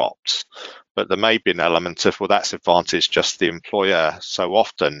dropped, but there may be an element of, well, that's advantage just the employer. So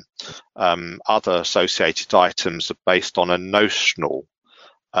often, other associated items are based on a notional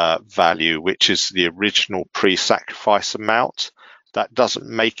value, which is the original pre-sacrifice amount. That doesn't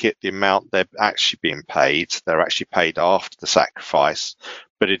make it the amount they're actually being paid. They're actually paid after the sacrifice,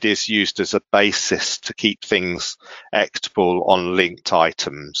 but it is used as a basis to keep things equitable on linked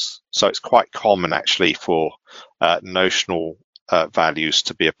items. So it's quite common actually for notional values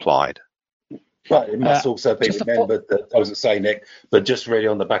to be applied. But it must also be remembered that, I was going to say, Nick, but just really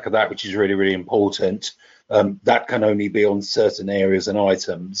on the back of that, which is really, really important, that can only be on certain areas and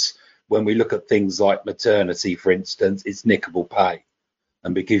items. When we look at things like maternity, for instance, it's nickable pay.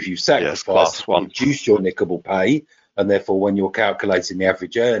 And because you sacrificed, reduce your nickable pay, and therefore when you're calculating the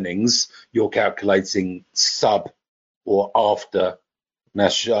average earnings, you're calculating sub or after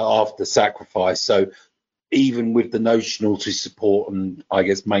sacrifice. So even with the notional to support and I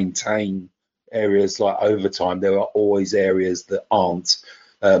guess maintain areas like overtime, there are always areas that aren't,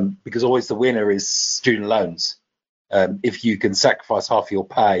 because always the winner is student loans. If you can sacrifice half your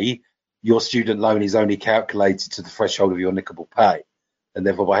pay, your student loan is only calculated to the threshold of your nickable pay. and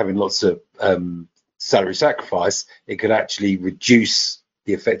therefore by having lots of salary sacrifice, it could actually reduce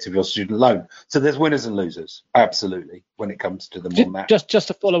the effect of your student loan. So there's winners and losers, absolutely, when it comes to them on that. Just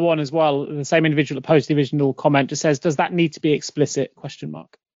to follow on as well, the same individual that posted the original comment just says, does that need to be explicit? I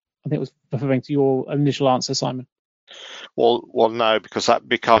think it was referring to your initial answer, Simon. Well, no, because that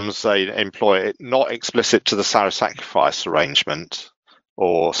becomes an employer not explicit to the salary sacrifice arrangement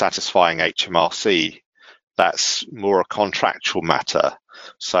or satisfying HMRC. That's more a contractual matter.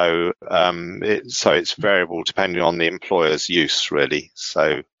 So it's variable depending on the employer's use, really.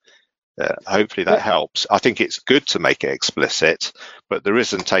 So hopefully that helps. I think it's good to make it explicit, but there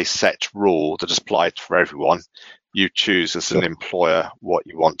isn't a set rule that is applied for everyone. You choose as an employer what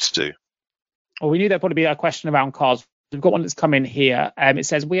you want to do. Well, we knew there'd probably be a question around cars. We've got one that's come in here. It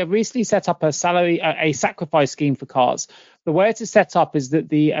says, we have recently set up a sacrifice scheme for cars. The way it is set up is that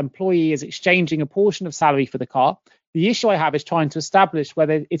the employee is exchanging a portion of salary for the car. The issue I have is trying to establish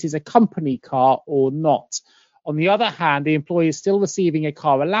whether it is a company car or not. On the other hand, the employee is still receiving a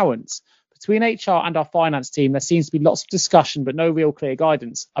car allowance. Between HR and our finance team, there seems to be lots of discussion, but no real clear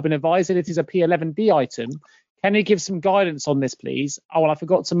guidance. I've been advised that it is a P11D item. Can you give some guidance on this, please? Oh, and I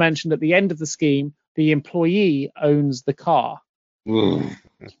forgot to mention at the end of the scheme, the employee owns the car. Well,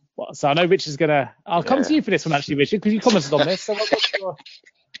 so I know Richard's I'll come to you for this one, actually, Richard, because you commented on this. So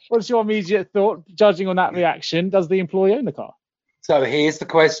what's your immediate thought, judging on that reaction? Does the employee own the car? So here's the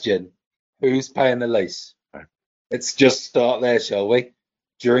question. Who's paying the lease? Let's just start there, shall we?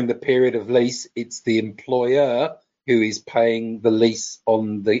 During the period of lease, it's the employer who is paying the lease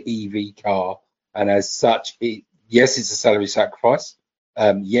on the EV car. And as such, yes, it's a salary sacrifice.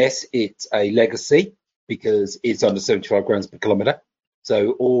 Yes, it's a legacy because it's under 75 grams per kilometre.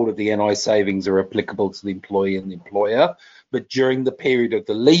 So all of the NI savings are applicable to the employee and the employer. But during the period of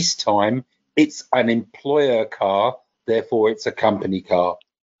the lease time, it's an employer car, therefore it's a company car.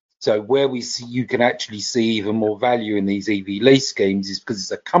 So where we see you can actually see even more value in these EV lease schemes is because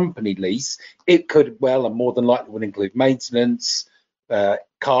it's a company lease. It could well and more than likely would include maintenance,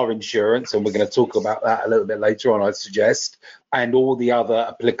 car insurance, and we're going to talk about that a little bit later on, I suggest, and all the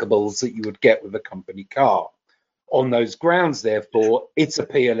other applicables that you would get with a company car. On those grounds, therefore, it's a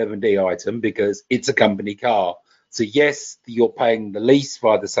P11D item because it's a company car. So yes, you're paying the lease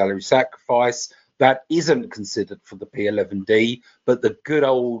via the salary sacrifice. That isn't considered for the P11D, but the good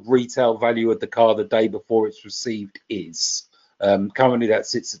old retail value of the car the day before it's received is. Currently that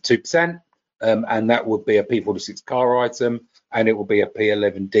sits at 2%, and that would be a P46 car item, and it will be a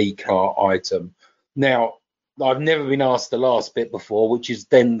P11D car item. Now, I've never been asked the last bit before, which is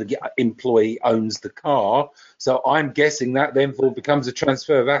then the employee owns the car. So I'm guessing that then becomes a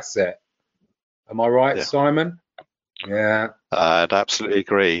transfer of asset. Am I right, yeah. Simon? Yeah. I'd absolutely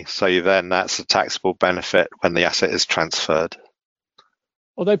agree. So then that's a taxable benefit when the asset is transferred.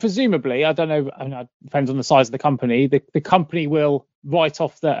 Although presumably, I don't know, it depends on the size of the company, the company will write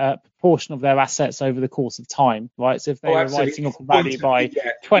off the proportion of their assets over the course of time, right? So if they were writing off the value by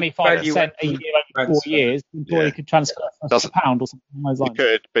 25% a year over 4 years, the employee could transfer £1 or something like that. You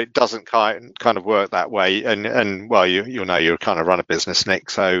could, but it doesn't kind of work that way. And well, you'll know you kind of run a business,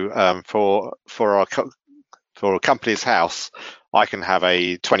 Nick. So for a company's house, I can have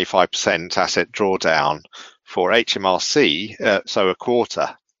a 25% asset drawdown. For HMRC, so a quarter,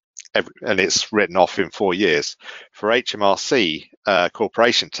 and it's written off in 4 years. For HMRC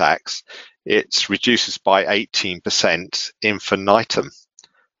corporation tax, it reduces by 18% infinitum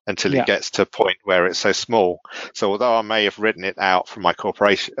until it gets to a point where it's so small. So although I may have written it out from my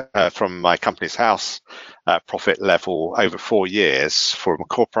corporation, from my company's house profit level over 4 years, for a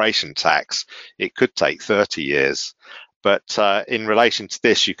corporation tax, it could take 30 years. But in relation to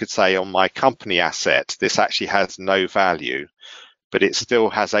this, you could say on my company asset, this actually has no value, but it still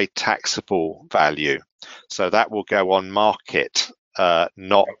has a taxable value. So that will go on market,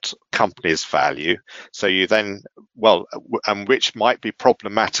 not company's value. So you then, and which might be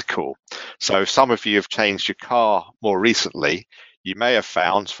problematical. So if some of you have changed your car more recently, you may have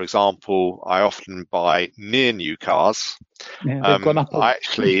found, for example, I often buy near new cars. Yeah, they've gone up.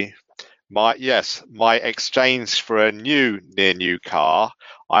 My exchange for a near new car,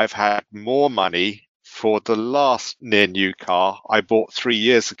 I've had more money for the last near new car I bought 3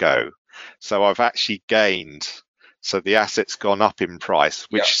 years ago. So I've actually gained. So the asset's gone up in price,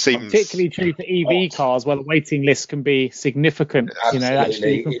 which seems particularly true for EV cars, where the waiting list can be significant. Absolutely.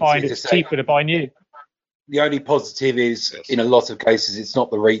 Actually you can find it's cheaper to buy new. The only positive is in a lot of cases it's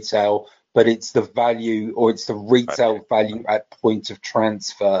not the retail, but it's the value, or it's the retail value at point of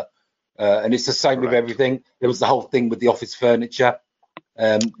transfer. And it's the same with everything. There was the whole thing with the office furniture.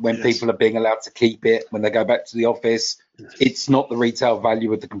 When people are being allowed to keep it when they go back to the office, it's not the retail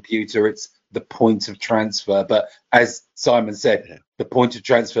value of the computer, it's the point of transfer. But as Simon said, the point of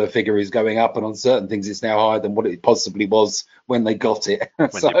transfer figure is going up, and on certain things it's now higher than what it possibly was when they got it. When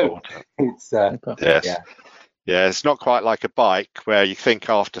you bought it. It's Yes. Yeah, it's not quite like a bike where you think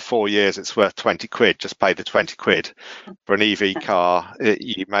after 4 years it's worth 20 quid, just pay the 20 quid. For an EV car,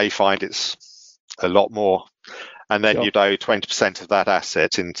 you may find it's a lot more. And then you'd owe 20% of that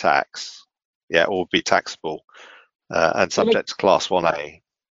asset in tax. Yeah, or be taxable and subject to Class 1A.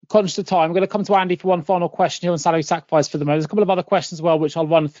 Conscious of time, I'm going to come to Andy for one final question here on salary sacrifice for the moment. There's a couple of other questions as well, which I'll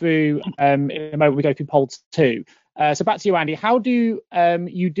run through in a moment. We go through poll 2. So back to you, Andy. How do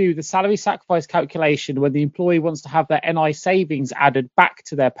you do the salary sacrifice calculation when the employee wants to have their NI savings added back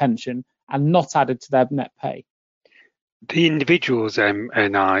to their pension and not added to their net pay? The individual's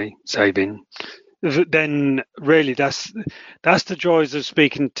NI saving, then really that's the joys of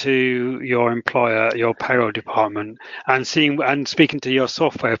speaking to your employer, your payroll department, and speaking to your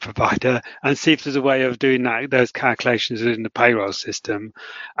software provider and see if there's a way of doing those calculations in the payroll system.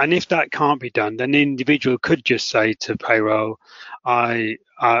 And if that can't be done, then the individual could just say to payroll, I'd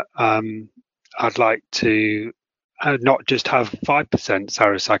like to not just have 5%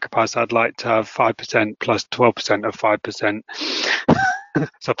 salary sacrifice, I'd like to have 5% plus 12% of 5%.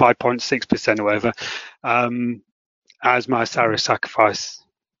 So 5.6% or whatever, as my salary sacrifice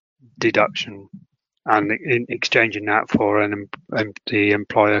deduction, and in exchanging that for the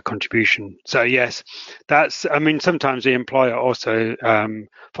employer contribution. So yes, sometimes the employer also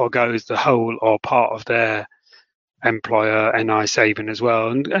forgoes the whole or part of their employer NI saving as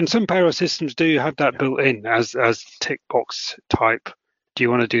well. And some payroll systems do have that built in as tick box type. Do you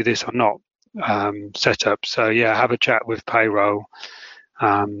want to do this or not? Setup. So yeah, have a chat with payroll.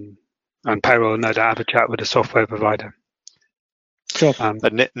 And payroll, no doubt, have a chat with the software provider. Sure.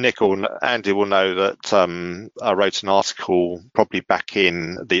 Nick or Andy will know that I wrote an article probably back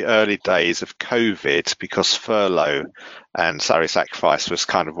in the early days of COVID, because furlough and salary sacrifice was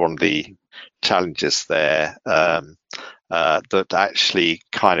kind of one of the challenges there, that actually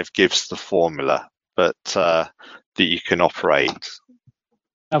kind of gives the formula, but that you can operate.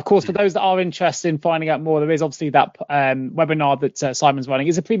 Of course, for those that are interested in finding out more, there is obviously that webinar that Simon's running.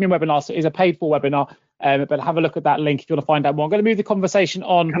 It's a premium webinar, so it's a paid-for webinar, but have a look at that link if you want to find out more. I'm going to move the conversation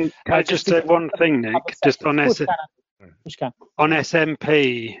on. Can I just say one thing, Nick? Just on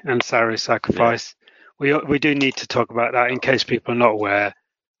SMP and salary sacrifice, we do need to talk about that in case people are not aware.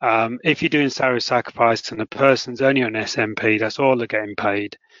 If you're doing salary sacrifice and the person's only on SMP, that's all they're getting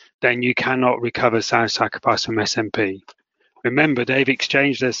paid, then you cannot recover salary sacrifice from SMP. Remember, they've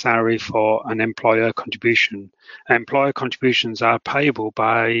exchanged their salary for an employer contribution. Employer contributions are payable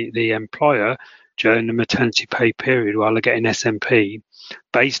by the employer during the maternity pay period while they're getting SMP,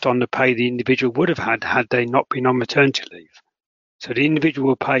 based on the pay the individual would have had they not been on maternity leave. So the individual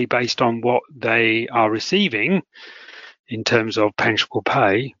will pay based on what they are receiving in terms of pensionable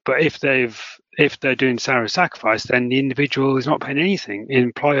pay. But if they're doing salary sacrifice, then the individual is not paying anything. The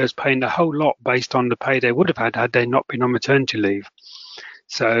employer is paying the whole lot based on the pay they would have had they not been on maternity leave.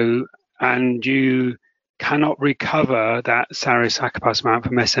 So, and you cannot recover that salary sacrifice amount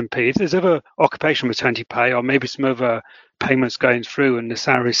from SMP. If there's other occupational maternity pay, or maybe some other payments going through and the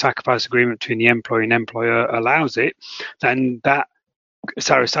salary sacrifice agreement between the employee and employer allows it, then that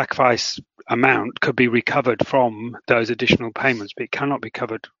salary sacrifice amount could be recovered from those additional payments, but it cannot be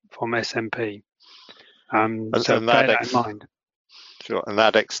covered from SMP. So bear that in mind. Sure, and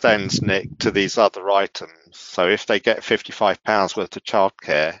that extends, Nick, to these other items. So if they get £55 worth of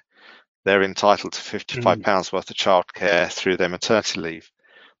childcare, they're entitled to £55 worth of childcare through their maternity leave.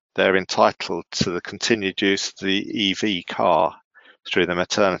 They're entitled to the continued use of the EV car through their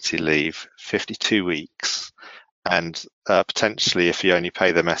maternity leave, 52 weeks. And potentially, if you only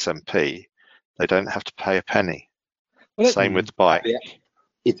pay them SMP, they don't have to pay a penny. Same with the bike. Yeah.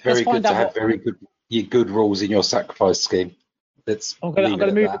 It's very good to have very good rules in your sacrifice scheme. I'm going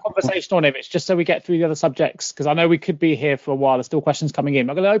to move the conversation on, It's just so we get through the other subjects, because I know we could be here for a while. There's still questions coming in.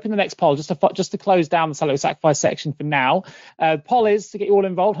 I'm going to open the next poll just to close down the salary sacrifice section for now. Poll is to get you all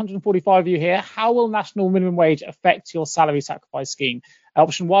involved. 145 of you here. How will national minimum wage affect your salary sacrifice scheme?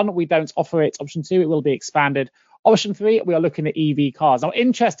 Option 1, we don't offer it. Option 2, it will be expanded. Option 3, we are looking at EV cars. Now,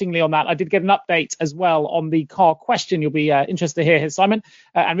 interestingly on that, I did get an update as well on the car question. You'll be interested to hear here, Simon.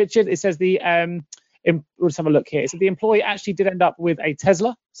 And Richard, it says let's have a look here. So the employee actually did end up with a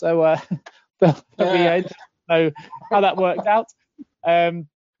Tesla. So know how that worked out. So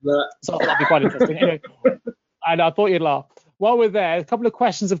that'll be quite interesting. Anyway, and I thought you'd laugh. while we're there, a couple of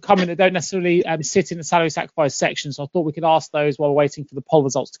questions have come in that don't necessarily sit in the salary sacrifice section, so I thought we could ask those while we're waiting for the poll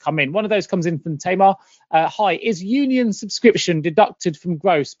results to come in. One of those comes in from Tamar. Hi, is union subscription deducted from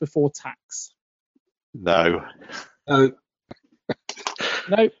gross before tax? No. No.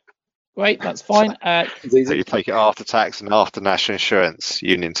 Great, that's fine. So you take it after tax and after national insurance,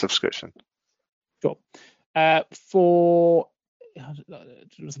 union subscription. Sure.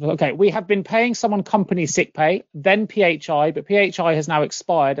 Okay, we have been paying someone company sick pay, then PHI, but PHI has now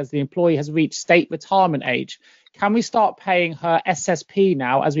expired as the employee has reached state retirement age. Can we start paying her SSP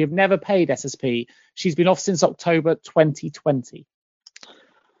now, as we have never paid SSP? She's been off since October 2020.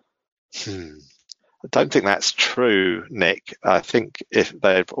 I don't think that's true, Nick. I think if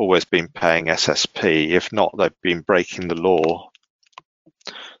they've always been paying SSP, if not, they've been breaking the law.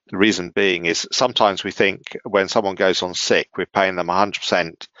 The reason being is sometimes we think when someone goes on sick, we're paying them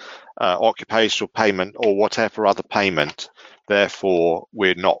 100% occupational payment or whatever other payment. Therefore,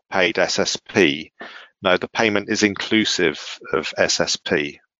 we're not paid SSP. No, the payment is inclusive of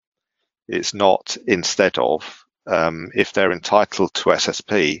SSP. It's not instead of. If they're entitled to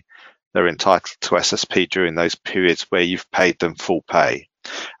SSP, they're entitled to SSP during those periods where you've paid them full pay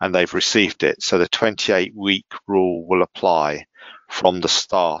and they've received it. So the 28-week rule will apply from the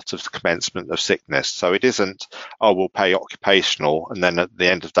start of the commencement of sickness. So it isn't, we'll pay occupational and then at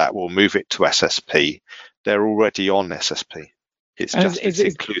the end of that we'll move it to SSP. They're already on SSP. It's just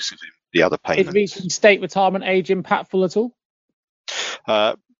inclusive in the other payments. Is reaching state retirement age impactful at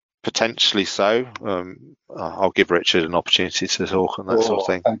all? Potentially so. I'll give Richard an opportunity to talk on that sort of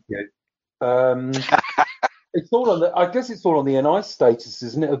thing. Thank you. It's all on I guess it's all on the NI status,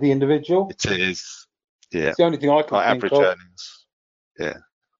 isn't it, of the individual? It is. Yeah. It's the only thing I can think average of. Earnings. Yeah.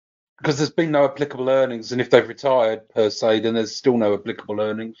 Because there's been no applicable earnings, and if they've retired per se, then there's still no applicable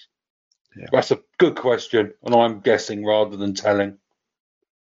earnings. Yeah. That's a good question, and I'm guessing rather than telling.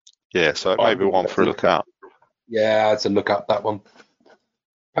 Yeah, so it may be one for a look at. Yeah, it's a look up, that one.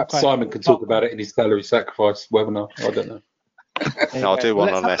 Perhaps Simon can talk about it in his salary sacrifice webinar. I don't know. No, I'll do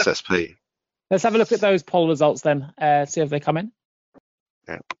one on SSP. Let's have a look at those poll results then, see if they come in.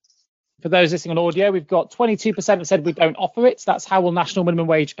 Yeah. For those listening on audio, we've got 22% have said we don't offer it. So that's how will national minimum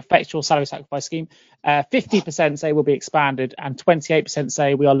wage affect your salary sacrifice scheme. 50% say will be expanded, and 28%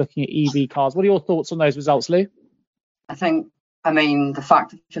 say we are looking at EV cars. What are your thoughts on those results, Lou? I mean, the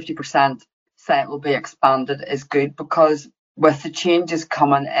fact that 50% say it will be expanded is good, because with the changes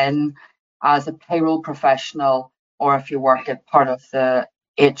coming in as a payroll professional, or if you work at part of the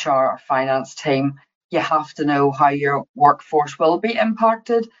HR or finance team, you have to know how your workforce will be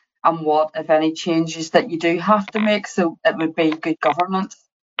impacted and what, if any, changes that you do have to make. So it would be good governance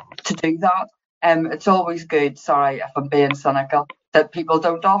to do that. It's always good, sorry if I'm being cynical, that people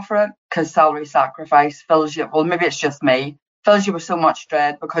don't offer it, because salary sacrifice fills you, well, maybe it's just me, fills you with so much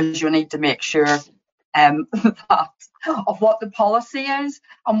dread, because you need to make sure that of what the policy is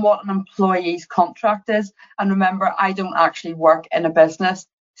and what an employee's contract is. And remember, I don't actually work in a business,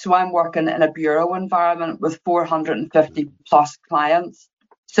 so I'm working in a bureau environment with 450 plus clients.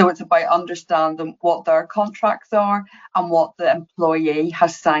 So it's about understanding what their contracts are and what the employee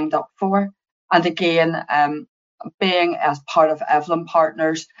has signed up for. And again, being as part of Evelyn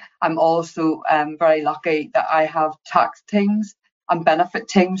Partners, I'm also very lucky that I have tax teams and benefit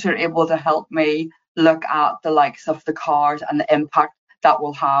teams who are able to help me look at the likes of the cars and the impact that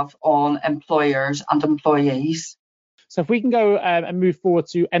will have on employers and employees. So if we can go and move forward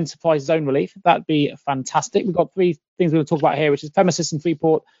to enterprise zone relief, that'd be fantastic. We've got three things we're going to talk about here, which is premises and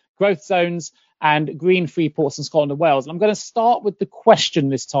Freeport, growth zones, and green Freeports in Scotland and Wales. And I'm going to start with the question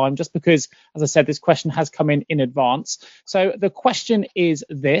this time, just because, as I said, this question has come in advance. So the question is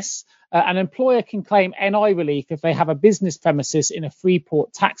this. An employer can claim NI relief if they have a business premises in a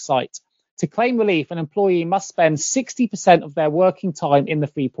Freeport tax site. To claim relief, an employee must spend 60% of their working time in the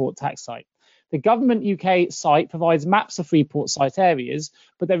Freeport tax site. The Government UK site provides maps of Freeport site areas,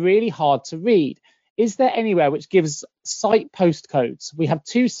 but they're really hard to read. Is there anywhere which gives site postcodes? We have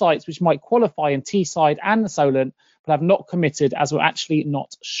two sites which might qualify in Teesside and the Solent, but have not committed as we're actually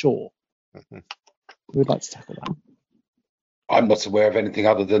not sure. Mm-hmm. We would like to tackle that. I'm not aware of anything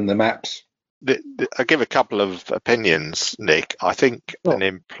other than the maps. I'll give a couple of opinions, Nick. I think an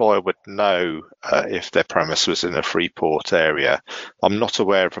employer would know if their premise was in a Freeport area. I'm not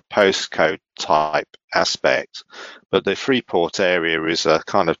aware of a postcode type aspect, but the Freeport area is a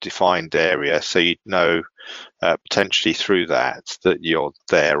kind of defined area, so you'd know potentially through that you're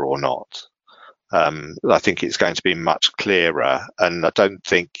there or not. I think it's going to be much clearer, and I don't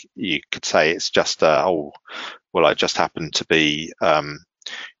think you could say it's just I just happen to be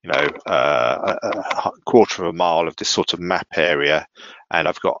a quarter of a mile of this sort of map area, and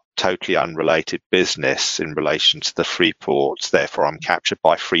I've got totally unrelated business in relation to the Freeport, therefore I'm captured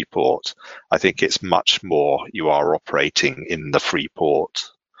by Freeport, I think it's much more you are operating in the Freeport.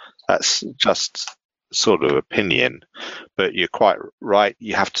 That's just sort of opinion, but you're quite right.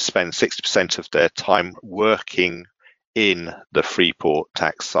 You have to spend 60% of their time working in the Freeport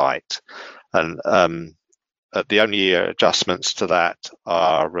tax site, and the only adjustments to that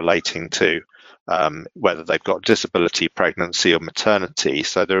are relating to whether they've got disability, pregnancy, or maternity.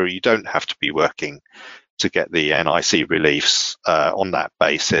 So you don't have to be working to get the NIC reliefs on that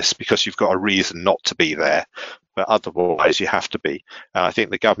basis because you've got a reason not to be there, but otherwise you have to be. And I think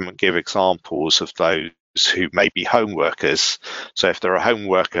the government give examples of those who may be home workers. So if they're a home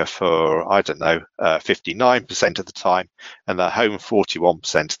worker for, 59% of the time, and they're home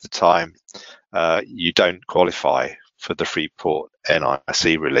 41% of the time, you don't qualify for the Freeport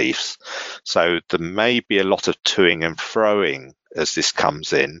NIC reliefs. So there may be a lot of toing and froing as this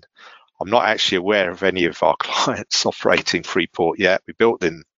comes in. I'm not actually aware of any of our clients operating Freeport yet. We built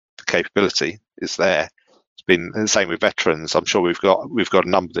in the capability, it's there. It's been the same with veterans. I'm sure we've got a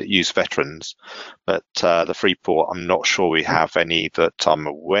number that use veterans, but the Freeport, I'm not sure we have any that I'm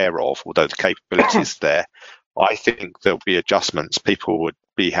aware of, although the capability is there. I think there'll be adjustments. People would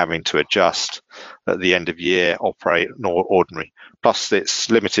be having to adjust at the end of year, operate ordinary. Plus, it's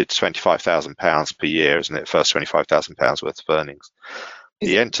limited to £25,000 per year, isn't it? First £25,000 worth of earnings.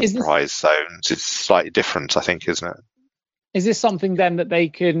 The enterprise zones is slightly different, I think, isn't it? Is this something then that they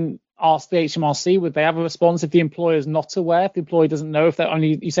can ask the HMRC? Would they have a response if the employer is not aware? If the employee doesn't know, if they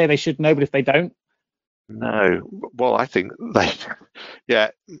only, you say they should know, but if they don't? No. Well, I think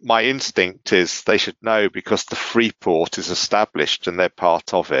my instinct is they should know because the Freeport is established and they're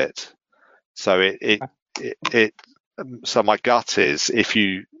part of it. So so my gut is if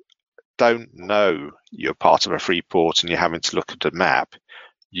you don't know you're part of a Freeport and you're having to look at a map,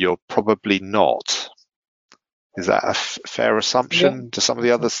 you're probably not. Is that a fair assumption? Do some of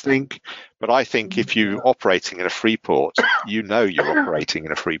the others think? But I think if you're operating in a Freeport, you know you're operating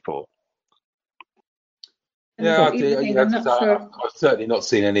in a Freeport. Yeah, I've certainly not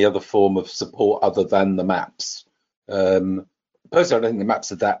seen any other form of support other than the maps. Personally, I don't think the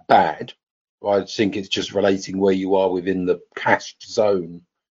maps are that bad. I think it's just relating where you are within the cached zone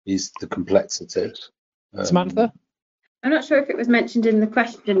is the complexity. Samantha? I'm not sure if it was mentioned in the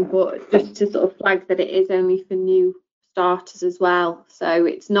question, but just to sort of flag that it is only for new starters as well. So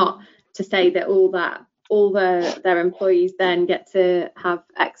it's not to say that all their employees then get to have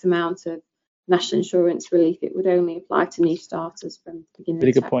X amount of national insurance relief. It would only apply to new starters from the beginning.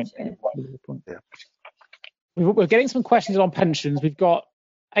 Really good point. Yeah. We're getting some questions on pensions. We've got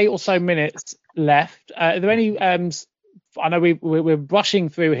 8 or so minutes left. Are there any? I know we're rushing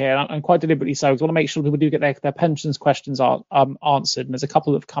through here, and quite deliberately so, because I want to make sure people do get their pensions questions answered. And there's a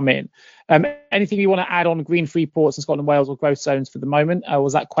couple that have come in. Anything you want to add on green free ports in Scotland and Wales or growth zones for the moment?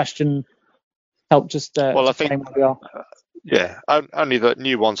 Was that question help just? Well, I think where we are? Yeah, only that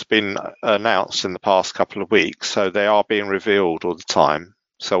new ones have been announced in the past couple of weeks, so they are being revealed all the time.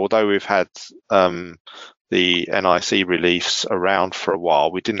 So although we've had the NIC reliefs around for a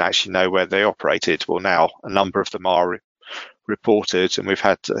while, we didn't actually know where they operated. Well, now a number of them are reported, and we've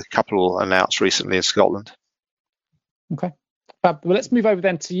had a couple announced recently in Scotland. Okay. Well, let's move over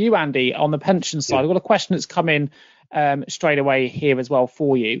then to you, Andy, on the pension side. I've got a question that's come in straight away here as well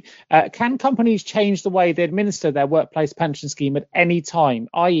for you. Can companies change the way they administer their workplace pension scheme at any time,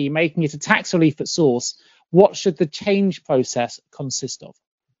 i.e. making it a tax relief at source? What should the change process consist of?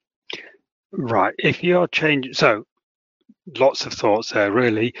 Right. If you're changing, so lots of thoughts there,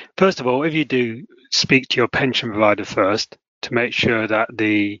 really. First of all, if you do speak to your pension provider first to make sure that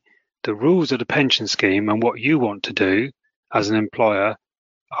the rules of the pension scheme and what you want to do as an employer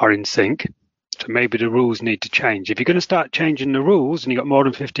are in sync. So maybe the rules need to change. If you're going to start changing the rules and you've got more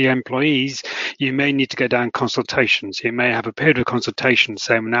than 50 employees, you may need to go down consultations. You may have a period of consultation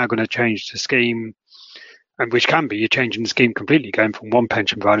saying we're now going to change the scheme, and which can be you're changing the scheme completely, going from one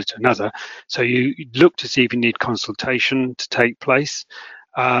pension provider to another. So you look to see if you need consultation to take place.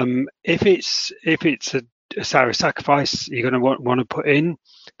 If it's a salary sacrifice you're going to want to put in,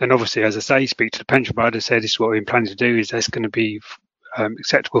 then obviously, as I say, speak to the pension provider, say this is what we're planning to do. Is this going to be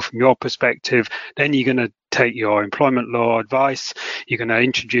acceptable from your perspective? Then you're going to take your employment law advice. You're going to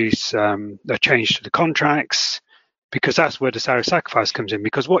introduce a change to the contracts, because that's where the salary sacrifice comes in.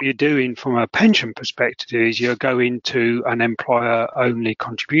 Because what you're doing from a pension perspective is you're going to an employer-only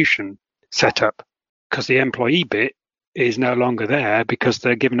contribution setup, because the employee bit is no longer there because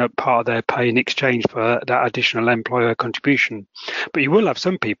they're giving up part of their pay in exchange for that additional employer contribution. But you will have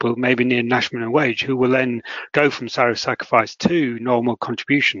some people, maybe near national minimum wage, who will then go from salary sacrifice to normal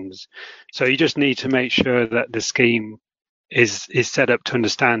contributions. So you just need to make sure that the scheme is set up to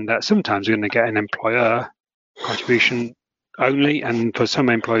understand that sometimes you're going to get an employer contribution only, and for some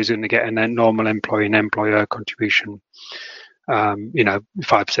employees you're going to get a normal employee and employer contribution. 5%,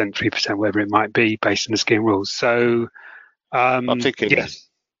 3%, whatever it might be, based on the scheme rules. So I'm thinking, yes.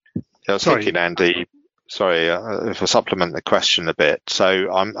 I was thinking, Andy, if I supplement the question a bit. So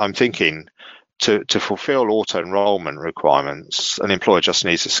I'm thinking to fulfill auto enrolment requirements, an employer just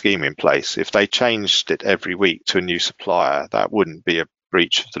needs a scheme in place. If they changed it every week to a new supplier, that wouldn't be a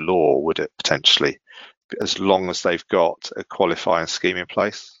breach of the law, would it, potentially? As long as they've got a qualifying scheme in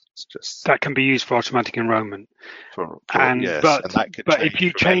place. That can be used for automatic enrolment. But if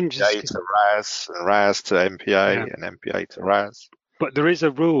you change MPA to RAS, and RAS to MPA, and MPA to RAS. But there is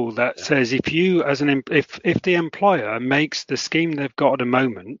a rule that says if the employer makes the scheme they've got at the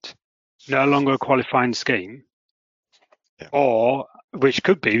moment no longer a qualifying scheme, or which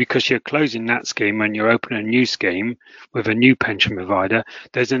could be because you're closing that scheme when you're opening a new scheme with a new pension provider,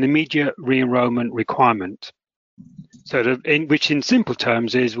 there's an immediate re-enrolment requirement. So, which in simple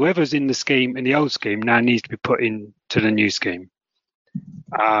terms is whoever's in the scheme, in the old scheme, now needs to be put into the new scheme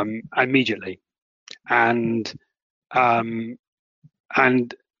immediately. And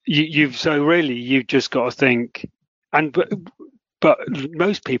you've just got to think, but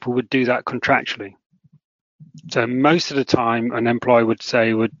most people would do that contractually. So most of the time, an employer would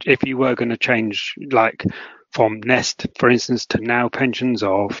say, if you were going to change, like from Nest, for instance, to Now Pensions,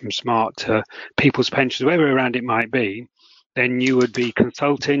 or from Smart to People's Pensions, wherever around it might be, then you would be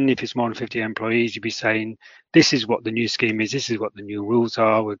consulting. If it's more than 50 employees, you'd be saying, this is what the new scheme is, this is what the new rules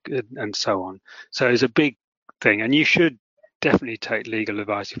are, and so on. So it's a big thing, and you should definitely take legal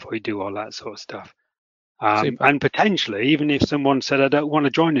advice before you do all that sort of stuff. And potentially, even if someone said, I don't want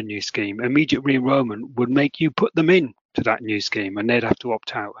to join a new scheme, immediate re-enrollment would make you put them in to that new scheme, and they'd have to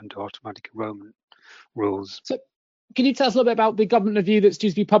opt out under automatic enrolment rules. So can you tell us a little bit about the government review that's due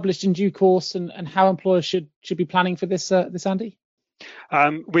to be published in due course, and how employers should be planning for this, Andy?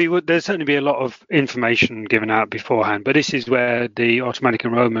 There's certainly be a lot of information given out beforehand, but this is where the automatic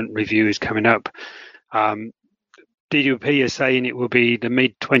enrolment review is coming up. DWP is saying it will be the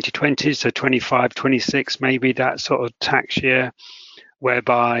mid-2020s, so 25, 26, maybe that sort of tax year,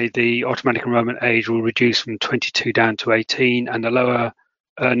 whereby the automatic enrolment age will reduce from 22 down to 18, and the lower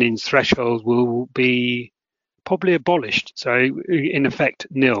earnings threshold will be probably abolished. So in effect,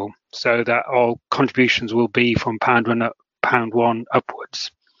 nil, so that all contributions will be from £1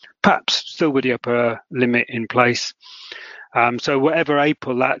 upwards, perhaps still with the upper limit in place. So whatever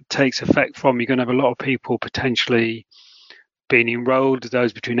April that takes effect from, you're going to have a lot of people potentially being enrolled,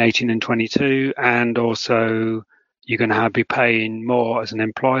 those between 18 and 22, and also you're going to be paying more as an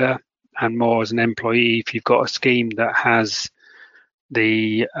employer and more as an employee if you've got a scheme that has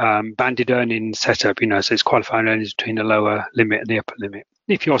the banded earnings set up, so it's qualifying earnings between the lower limit and the upper limit.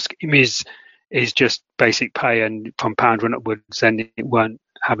 If your scheme is just basic pay and from £1 upwards, then it won't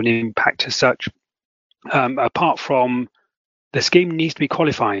have an impact as such. Apart from the scheme needs to be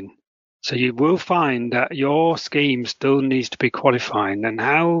qualifying. So you will find that your scheme still needs to be qualifying, and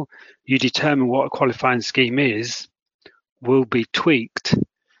how you determine what a qualifying scheme is will be tweaked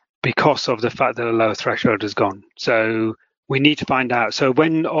because of the fact that the lower threshold has gone. So we need to find out. So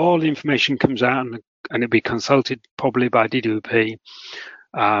when all the information comes out and it'll be consulted probably by DWP,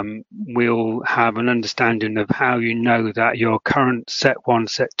 we'll have an understanding of how you know that your current set 1,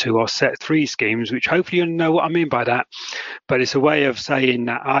 set 2 or set 3 schemes, which hopefully you'll know what I mean by that, but it's a way of saying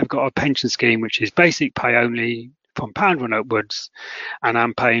that I've got a pension scheme which is basic pay only from £1 upwards, and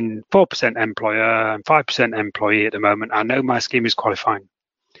I'm paying 4% employer and 5% employee at the moment. I know my scheme is qualifying.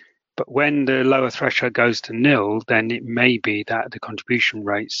 But when the lower threshold goes to nil, then it may be that the contribution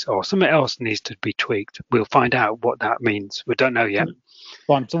rates or something else needs to be tweaked. We'll find out what that means. We don't know yet.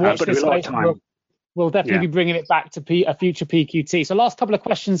 Fine. So watch this space. We'll definitely be bringing it back to a future PQT. So last couple of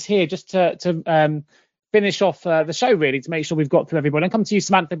questions here, just to finish off the show, really, to make sure we've got through everybody. I'll come to you,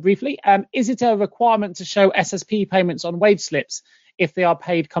 Samantha, briefly. Is it a requirement to show SSP payments on wage slips if they are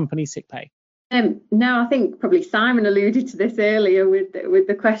paid company sick pay? No, I think probably Simon alluded to this earlier with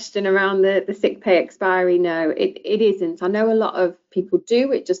the question around the sick pay expiry. No, it isn't. I know a lot of people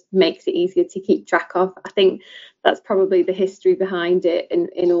do. It just makes it easier to keep track of. I think that's probably the history behind it,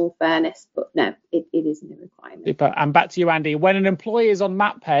 in all fairness. But no, it isn't a requirement. Super. And back to you, Andy. When an employee is on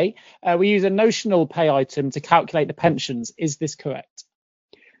MAP pay, we use a notional pay item to calculate the pensions. Is this correct?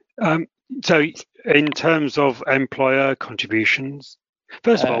 So in terms of employer contributions,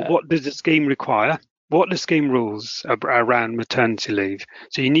 first of all, what does the scheme require? What are the scheme rules around maternity leave?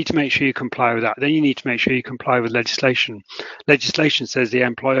 So you need to make sure you comply with that. Then you need to make sure you comply with legislation. Legislation says the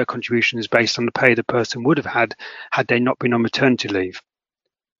employer contribution is based on the pay the person would have had they not been on maternity leave.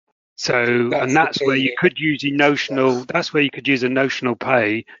 So, that's where you could use a notional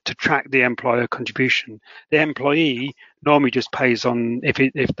pay to track the employer contribution. The employee normally just pays on if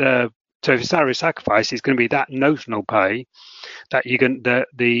it's salary sacrifice, it's going to be that notional pay that you can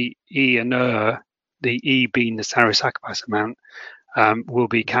the E and the E being the salary sacrifice amount will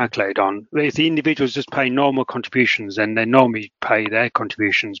be calculated on. If the individuals just pay normal contributions, then they normally pay their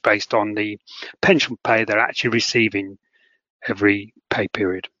contributions based on the pension pay they're actually receiving every pay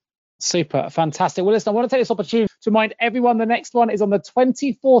period. Super, fantastic. Well, listen, I want to take this opportunity to remind everyone the next one is on the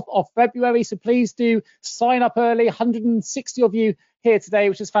 24th of February. So please do sign up early. 160 of you here today,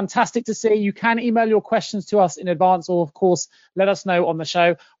 which is fantastic to see. You can email your questions to us in advance, or of course, let us know on the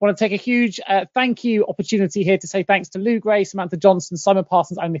show. I want to take a huge thank you opportunity here to say thanks to Lou Gray, Samantha Johnson, Simon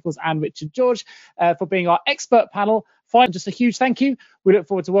Parsons, Anne Nichols, and Richard George for being our expert panel. Finally, just a huge thank you. We look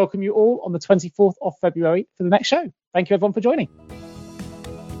forward to welcome you all on the 24th of February for the next show. Thank you, everyone, for joining.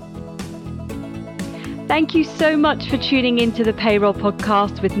 Thank you so much for tuning into the Payroll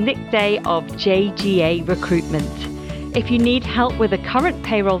Podcast with Nick Day of JGA Recruitment. If you need help with a current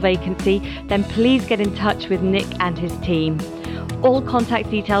payroll vacancy, then please get in touch with Nick and his team. All contact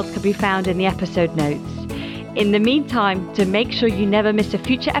details can be found in the episode notes. In the meantime, to make sure you never miss a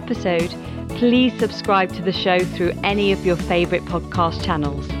future episode, please subscribe to the show through any of your favourite podcast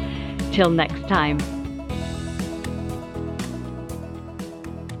channels. Till next time.